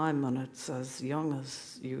as time and it's as young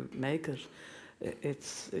as you make it.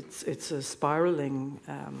 It's a spiraling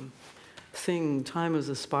thing. Time is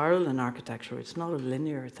a spiral in architecture. It's not a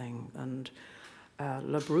linear thing. And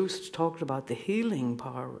Le Proust talked about the healing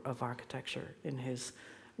power of architecture in his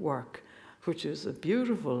work, which is a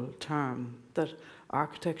beautiful term, that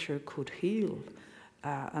architecture could heal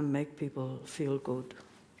and make people feel good.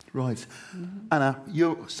 Right. Anna,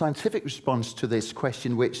 your scientific response to this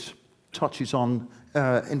question, which touches on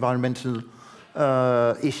environmental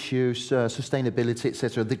issues, sustainability,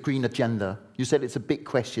 etc., the green agenda. You said it's a big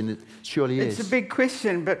question. It surely is. It's a big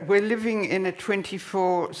question, but we're living in a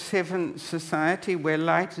 24/7 society where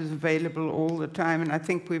light is available all the time, and I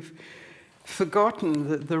think we've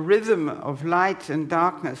forgotten the rhythm of light and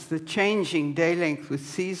darkness, the changing day length with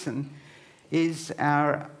season, is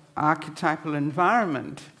our archetypal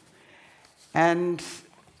environment. And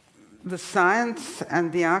the science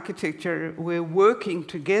and the architecture, we're working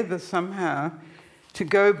together somehow to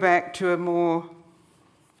go back to a more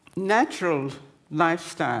natural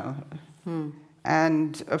lifestyle.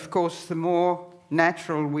 And of course, the more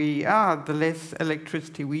natural we are, the less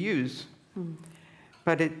electricity we use.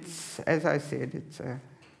 But it's, as I said, it's a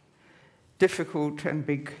difficult and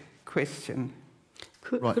big question.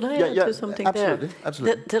 Could I add to something absolutely, there?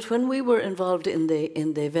 Absolutely. That when we were involved in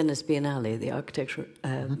the Venice Biennale, the Architecture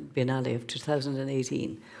Biennale of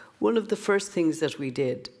 2018, one of the first things that we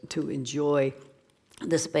did to enjoy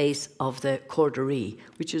the space of the Corderie,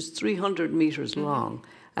 which is 300 meters long,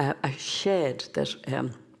 a shed that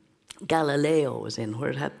Galileo was in, where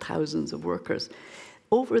it had thousands of workers.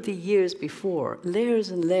 Over the years before, layers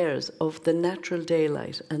and layers of the natural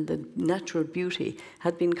daylight and the natural beauty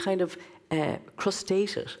had been kind of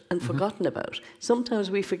crustated and forgotten about. Sometimes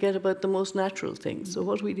we forget about the most natural things. So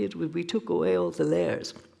what we did was we took away all the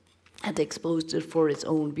layers and exposed it for its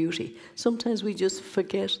own beauty. Sometimes we just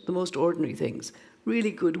forget the most ordinary things.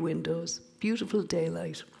 Really good windows, beautiful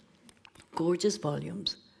daylight, gorgeous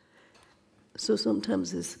volumes. So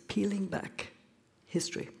sometimes it's peeling back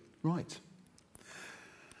history. Right.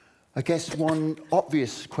 I guess one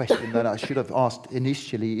obvious question that I should have asked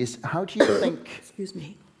initially is, how do you think... Excuse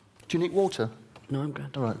me. Do you need water? No, I'm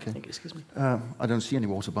grand. All right, okay. Thank you, excuse me. I don't see any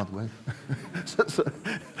water, by the way. so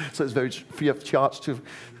it's very free of charge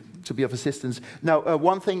to be of assistance. Now,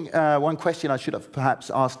 one question I should have perhaps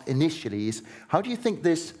asked initially is, how do you think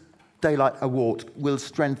this Daylight Award will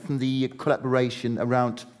strengthen the collaboration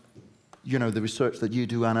around, you know, the research that you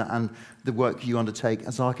do, Anna, and the work you undertake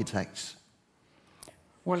as architects?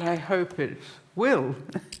 Well, I hope it will.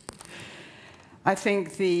 I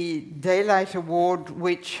think the Daylight Award,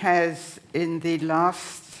 which has in the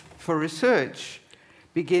last, for research,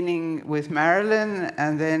 beginning with Marilyn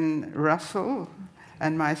and then Russell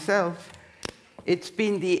and myself, it's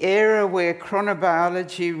been the era where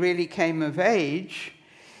chronobiology really came of age,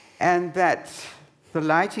 and that the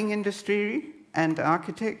lighting industry and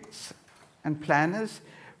architects and planners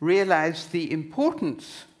realized the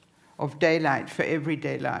importance of daylight for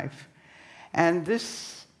everyday life. And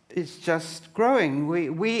this is just growing.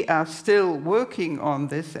 We are still working on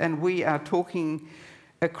this, and we are talking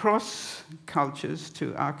across cultures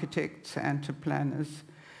to architects and to planners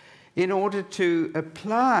in order to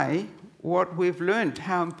apply what we've learned,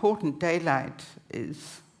 how important daylight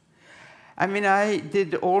is. I mean, I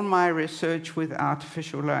did all my research with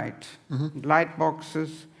artificial light, light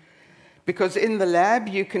boxes, because in the lab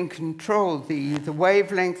you can control the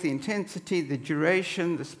wavelength, the intensity, the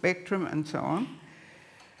duration, the spectrum, and so on.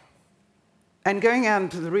 And going out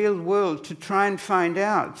into the real world to try and find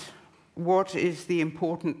out what is the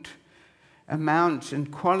important amount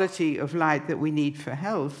and quality of light that we need for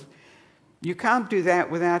health, you can't do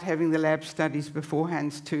that without having the lab studies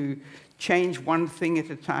beforehand to change one thing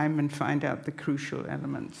at a time and find out the crucial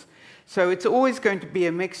elements. So it's always going to be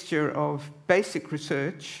a mixture of basic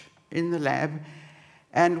research in the lab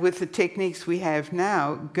and, with the techniques we have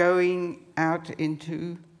now, going out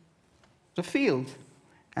into the field.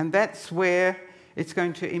 And that's where it's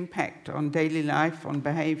going to impact on daily life, on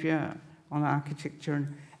behavior, on architecture,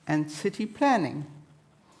 and city planning.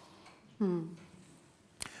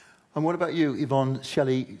 And what about you, Yvonne,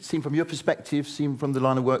 Shelley? Seen from your perspective, seen from the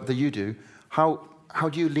line of work that you do, how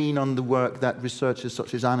do you lean on the work that researchers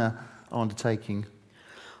such as Anna are undertaking?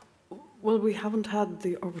 Well, we haven't had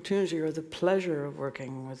the opportunity or the pleasure of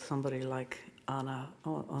working with somebody like Anna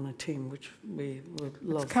on a team, which we would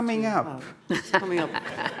love. It's coming up. Have. It's coming up.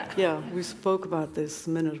 Yeah, we spoke about this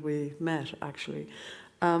the minute we met, actually.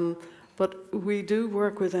 But we do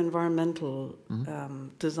work with environmental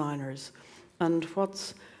designers, and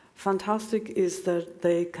what's fantastic is that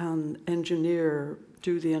they can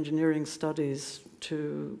do the engineering studies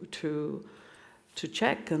to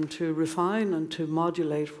check and to refine and to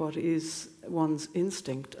modulate what is one's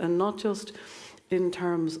instinct, and not just in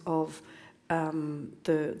terms of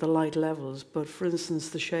the light levels, but for instance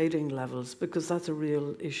the shading levels, because that's a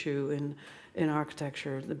real issue in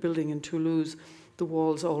architecture. The building in Toulouse, the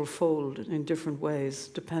walls all fold in different ways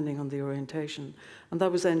depending on the orientation, and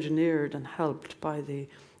that was engineered and helped by the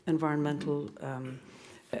environmental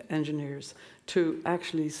engineers to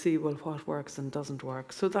actually see, well, what works and doesn't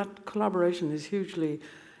work. So that collaboration is hugely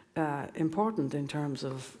important in terms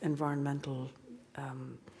of environmental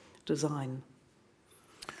design.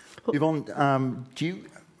 Yvonne,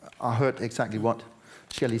 I heard exactly what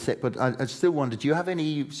Shelley said, but I still wonder, do you have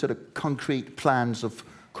any sort of concrete plans of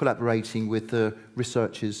collaborating with the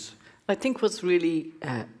researchers? I think what's really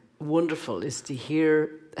wonderful is to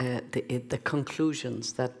hear the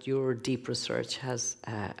conclusions that your deep research has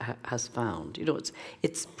found. You know,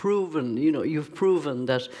 it's proven. You know, you've proven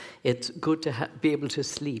that it's good to be able to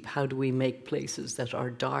sleep. How do we make places that are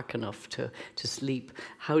dark enough to sleep?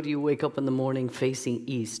 How do you wake up in the morning facing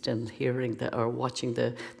east and hearing or watching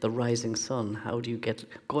the rising sun? How do you get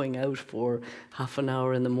going out for half an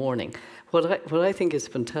hour in the morning? What I think is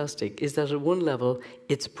fantastic is that at one level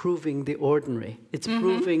it's proving the ordinary. It's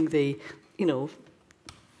proving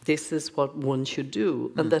this is what one should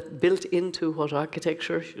do, and that built into what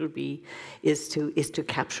architecture should be is to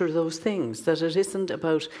capture those things. That it isn't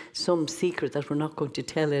about some secret that we're not going to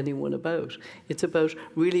tell anyone about. It's about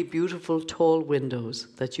really beautiful tall windows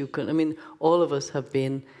that you can. I mean, all of us have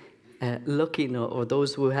been lucky enough, or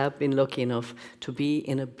those who have been lucky enough to be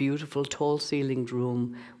in a beautiful tall ceilinged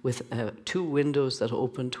room with 2 windows that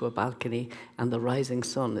open to a balcony and the rising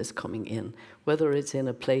sun is coming in. Whether it's in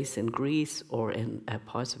a place in Greece or in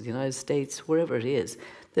parts of the United States, wherever it is,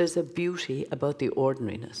 there's a beauty about the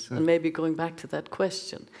ordinariness. And maybe going back to that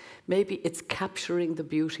question, maybe it's capturing the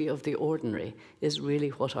beauty of the ordinary is really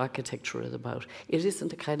what architecture is about. It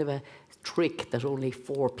isn't a kind of a trick that only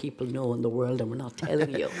 4 people know in the world and we're not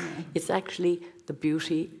telling you. It's actually the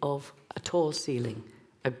beauty of a tall ceiling,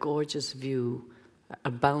 a gorgeous view,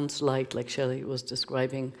 a bounce light like Shelley was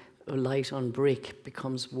describing. A light on brick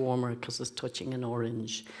becomes warmer because it's touching an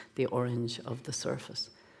orange, the orange of the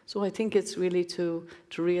surface. So I think it's really to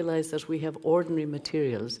realize that we have ordinary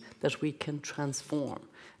materials that we can transform.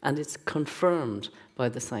 And it's confirmed by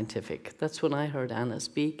the scientific. That's when I heard Anna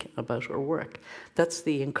speak about her work. That's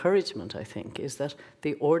the encouragement, I think, is that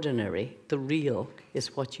the ordinary, the real,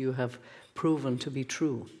 is what you have proven to be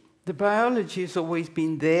true. The biology has always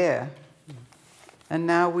been there, and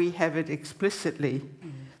now we have it explicitly,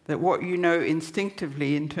 that what you know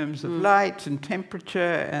instinctively in terms of light and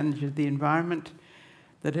temperature and the environment,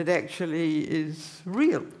 that it actually is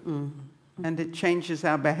real. And it changes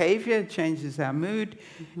our behavior, it changes our mood,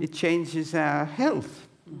 it changes our health.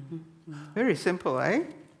 Very simple, eh?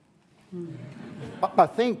 I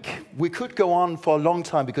think we could go on for a long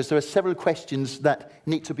time because there are several questions that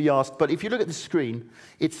need to be asked. But if you look at the screen,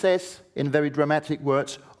 it says in very dramatic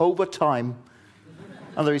words, over time,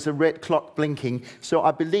 and there is a red clock blinking. So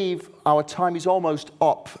I believe our time is almost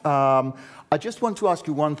up. I just want to ask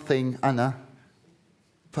you one thing, Anna,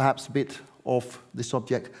 perhaps a bit off the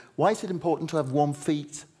subject. Why is it important to have warm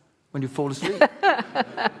feet when you fall asleep?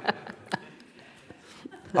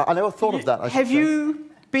 I never thought of that. Have you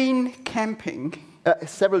been camping?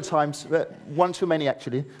 Several times, one too many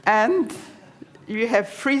actually. And you have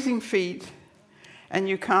freezing feet and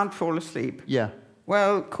you can't fall asleep. Yeah.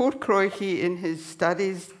 Well, Kurt Kreuche in his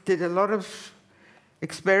studies did a lot of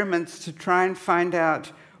experiments to try and find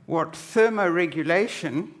out what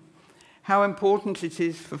thermoregulation, how important it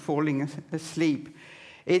is for falling asleep.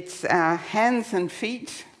 It's our hands and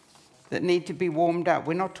feet that need to be warmed up.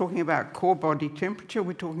 We're not talking about core body temperature,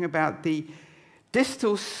 we're talking about the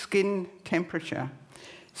distal skin temperature.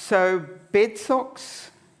 So bed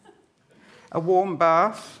socks, a warm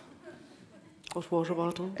bath, hot water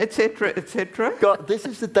bottle, etc., etc. God, this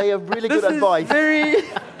is the day of really good advice.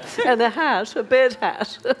 And a hat, a bed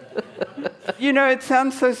hat. You know, it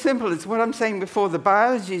sounds so simple. It's what I'm saying before. The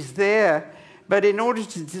biology is there, but in order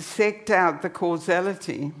to dissect out the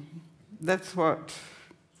causality, that's what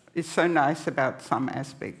is so nice about some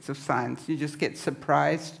aspects of science. You just get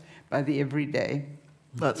surprised by the everyday.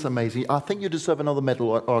 That's amazing. I think you deserve another medal,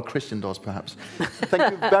 or a Christian does, perhaps.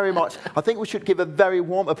 Thank you very much. I think we should give a very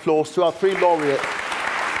warm applause to our 3 laureates.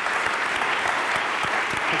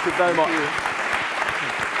 Thank you very much.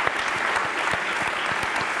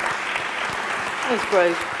 That's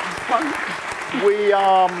great.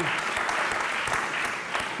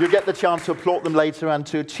 You'll get the chance to applaud them later and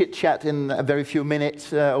to chit-chat in a very few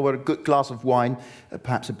minutes over a good glass of wine,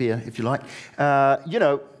 perhaps a beer, if you like. You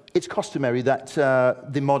know, it's customary that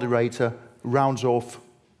the moderator rounds off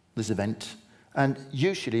this event. And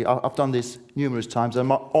usually, I've done this numerous times,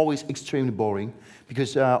 I'm always extremely boring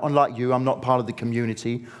because unlike you, I'm not part of the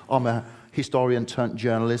community. I'm a historian turned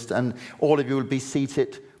journalist, and all of you will be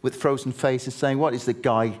seated with frozen faces saying, what is the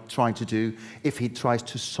guy trying to do if he tries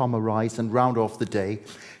to summarize and round off the day?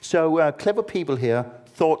 So clever people here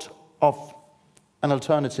thought of an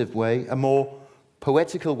alternative way, a more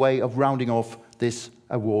poetical way of rounding off this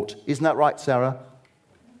award. Isn't that right, Sarah?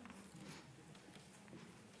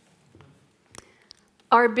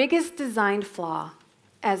 Our biggest design flaw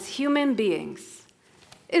as human beings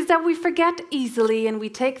is that we forget easily and we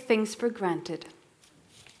take things for granted.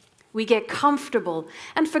 We get comfortable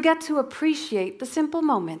and forget to appreciate the simple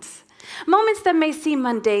moments. Moments that may seem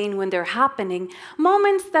mundane when they're happening,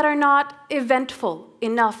 moments that are not eventful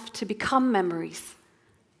enough to become memories.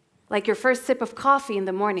 Like your first sip of coffee in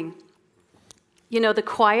the morning. You know, the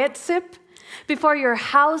quiet sip? Before your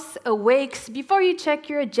house awakes, before you check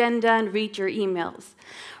your agenda and read your emails.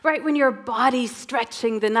 Right when your body's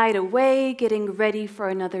stretching the night away, getting ready for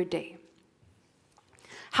another day.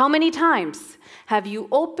 How many times have you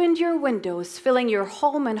opened your windows, filling your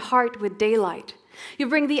home and heart with daylight? You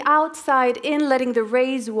bring the outside in, letting the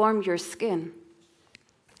rays warm your skin.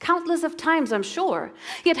 Countless of times, I'm sure.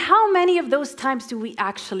 Yet how many of those times do we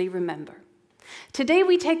actually remember? Today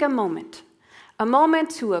we take a moment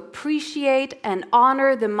to appreciate and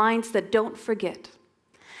honor the minds that don't forget.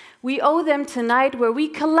 We owe them tonight where we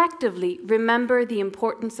collectively remember the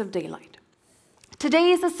importance of daylight.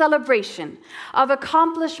 Today is a celebration of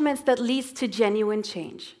accomplishments that leads to genuine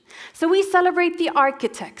change. So we celebrate the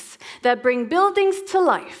architects that bring buildings to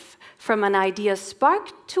life, from an idea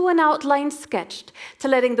sparked to an outline sketched, to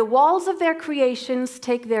letting the walls of their creations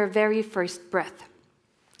take their very first breath.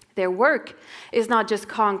 Their work is not just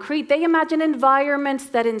concrete. They imagine environments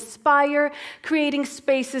that inspire, creating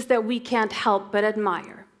spaces that we can't help but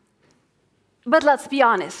admire. But let's be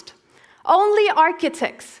honest, only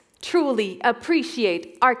architects truly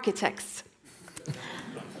appreciate architects.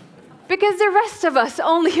 Because the rest of us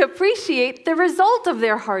only appreciate the result of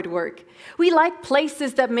their hard work. We like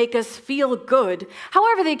places that make us feel good.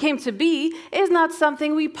 However they came to be is not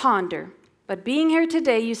something we ponder. But being here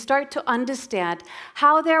today, you start to understand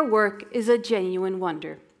how their work is a genuine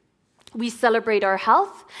wonder. We celebrate our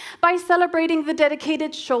health by celebrating the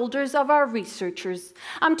dedicated shoulders of our researchers.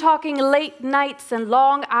 I'm talking late nights and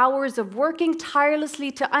long hours of working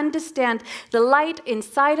tirelessly to understand the light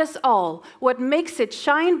inside us all, what makes it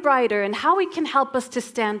shine brighter, and how it can help us to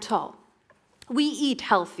stand tall. We eat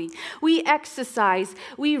healthy, we exercise,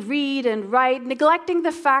 we read and write, neglecting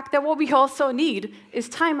the fact that what we also need is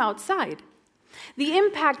time outside. The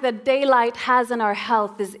impact that daylight has on our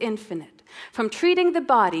health is infinite, from treating the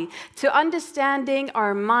body to understanding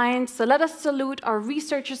our minds. So let us salute our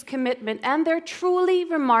researchers' commitment and their truly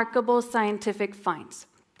remarkable scientific finds.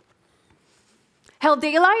 Hell,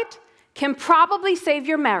 daylight can probably save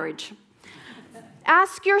your marriage.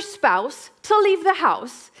 Ask your spouse to leave the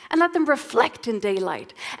house and let them reflect in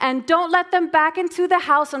daylight. And don't let them back into the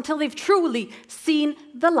house until they've truly seen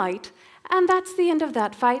the light. And that's the end of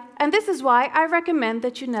that fight. And this is why I recommend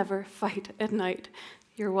that you never fight at night.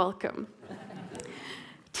 You're welcome.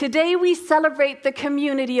 Today we celebrate the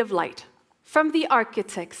community of light, from the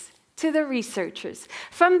architects to the researchers,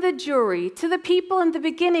 from the jury to the people in the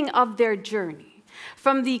beginning of their journey,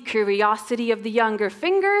 from the curiosity of the younger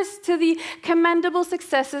fingers to the commendable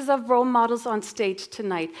successes of role models on stage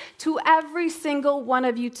tonight, to every single one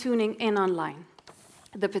of you tuning in online.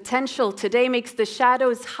 The potential today makes the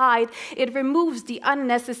shadows hide. It removes the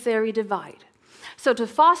unnecessary divide. So to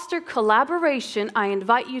foster collaboration, I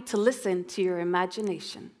invite you to listen to your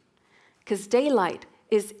imagination. Because daylight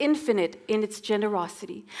is infinite in its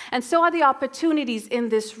generosity. And so are the opportunities in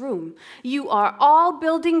this room. You are all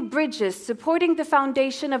building bridges, supporting the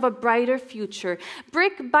foundation of a brighter future.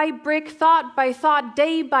 Brick by brick, thought by thought,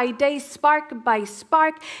 day by day, spark by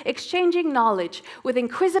spark, exchanging knowledge with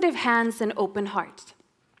inquisitive hands and open hearts.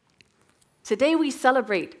 Today we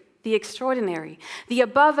celebrate the extraordinary, the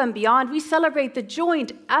above and beyond. We celebrate the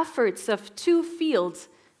joint efforts of two fields,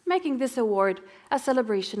 making this award a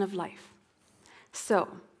celebration of life. So,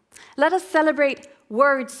 let us celebrate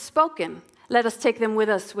words spoken. Let us take them with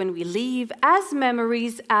us when we leave as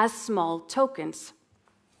memories, as small tokens.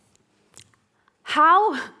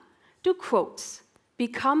 How do quotes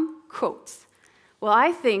become quotes? Well,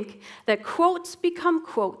 I think that quotes become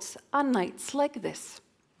quotes on nights like this.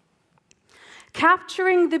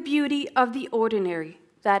 Capturing the beauty of the ordinary,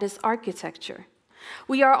 that is architecture.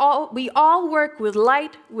 We all work with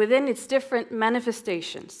light within its different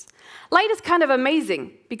manifestations. Light is kind of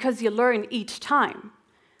amazing because you learn each time.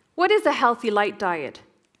 What is a healthy light diet?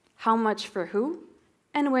 How much for who?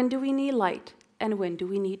 And when do we need light? And when do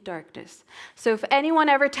we need darkness? So if anyone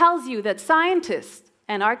ever tells you that scientists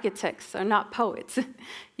and architects are not poets,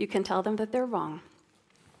 you can tell them that they're wrong.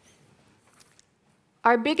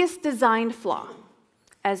 Our biggest design flaw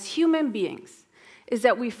as human beings is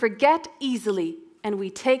that we forget easily and we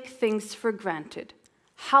take things for granted.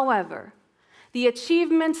 However, the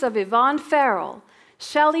achievements of Yvonne FARRELL,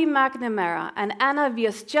 SHELLEY McNamara, and Anna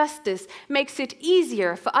WIRZ-JUSTICE makes it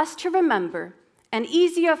easier for us to remember and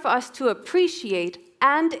easier for us to appreciate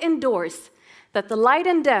and endorse that the light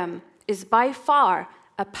in them is by far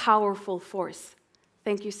a powerful force.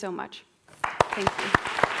 Thank you so much. Thank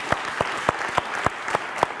you.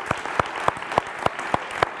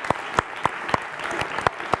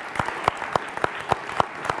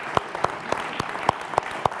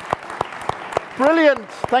 Brilliant.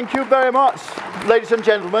 Thank you very much, ladies and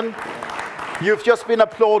gentlemen. You've just been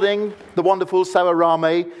applauding the wonderful Sarah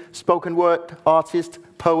Rame, spoken word artist,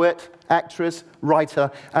 poet, actress, writer,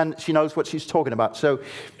 and she knows what she's talking about. So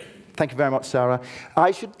thank you very much, Sarah. I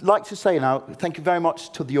should like to say now, thank you very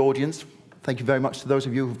much to the audience. Thank you very much to those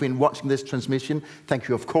of you who've been watching this transmission. Thank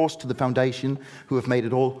you, of course, to the Foundation who have made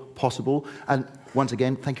it all possible. And once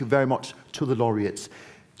again, thank you very much to the laureates.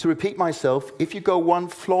 To repeat myself, if you go one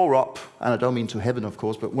floor up, and I don't mean to heaven, of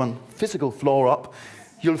course, but one physical floor up,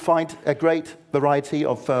 you'll find a great variety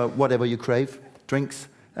of whatever you crave, drinks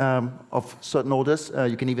of certain orders.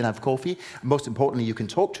 You can even have coffee. Most importantly, you can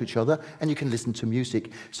talk to each other and you can listen to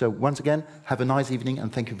music. So once again, have a nice evening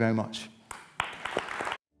and thank you very much.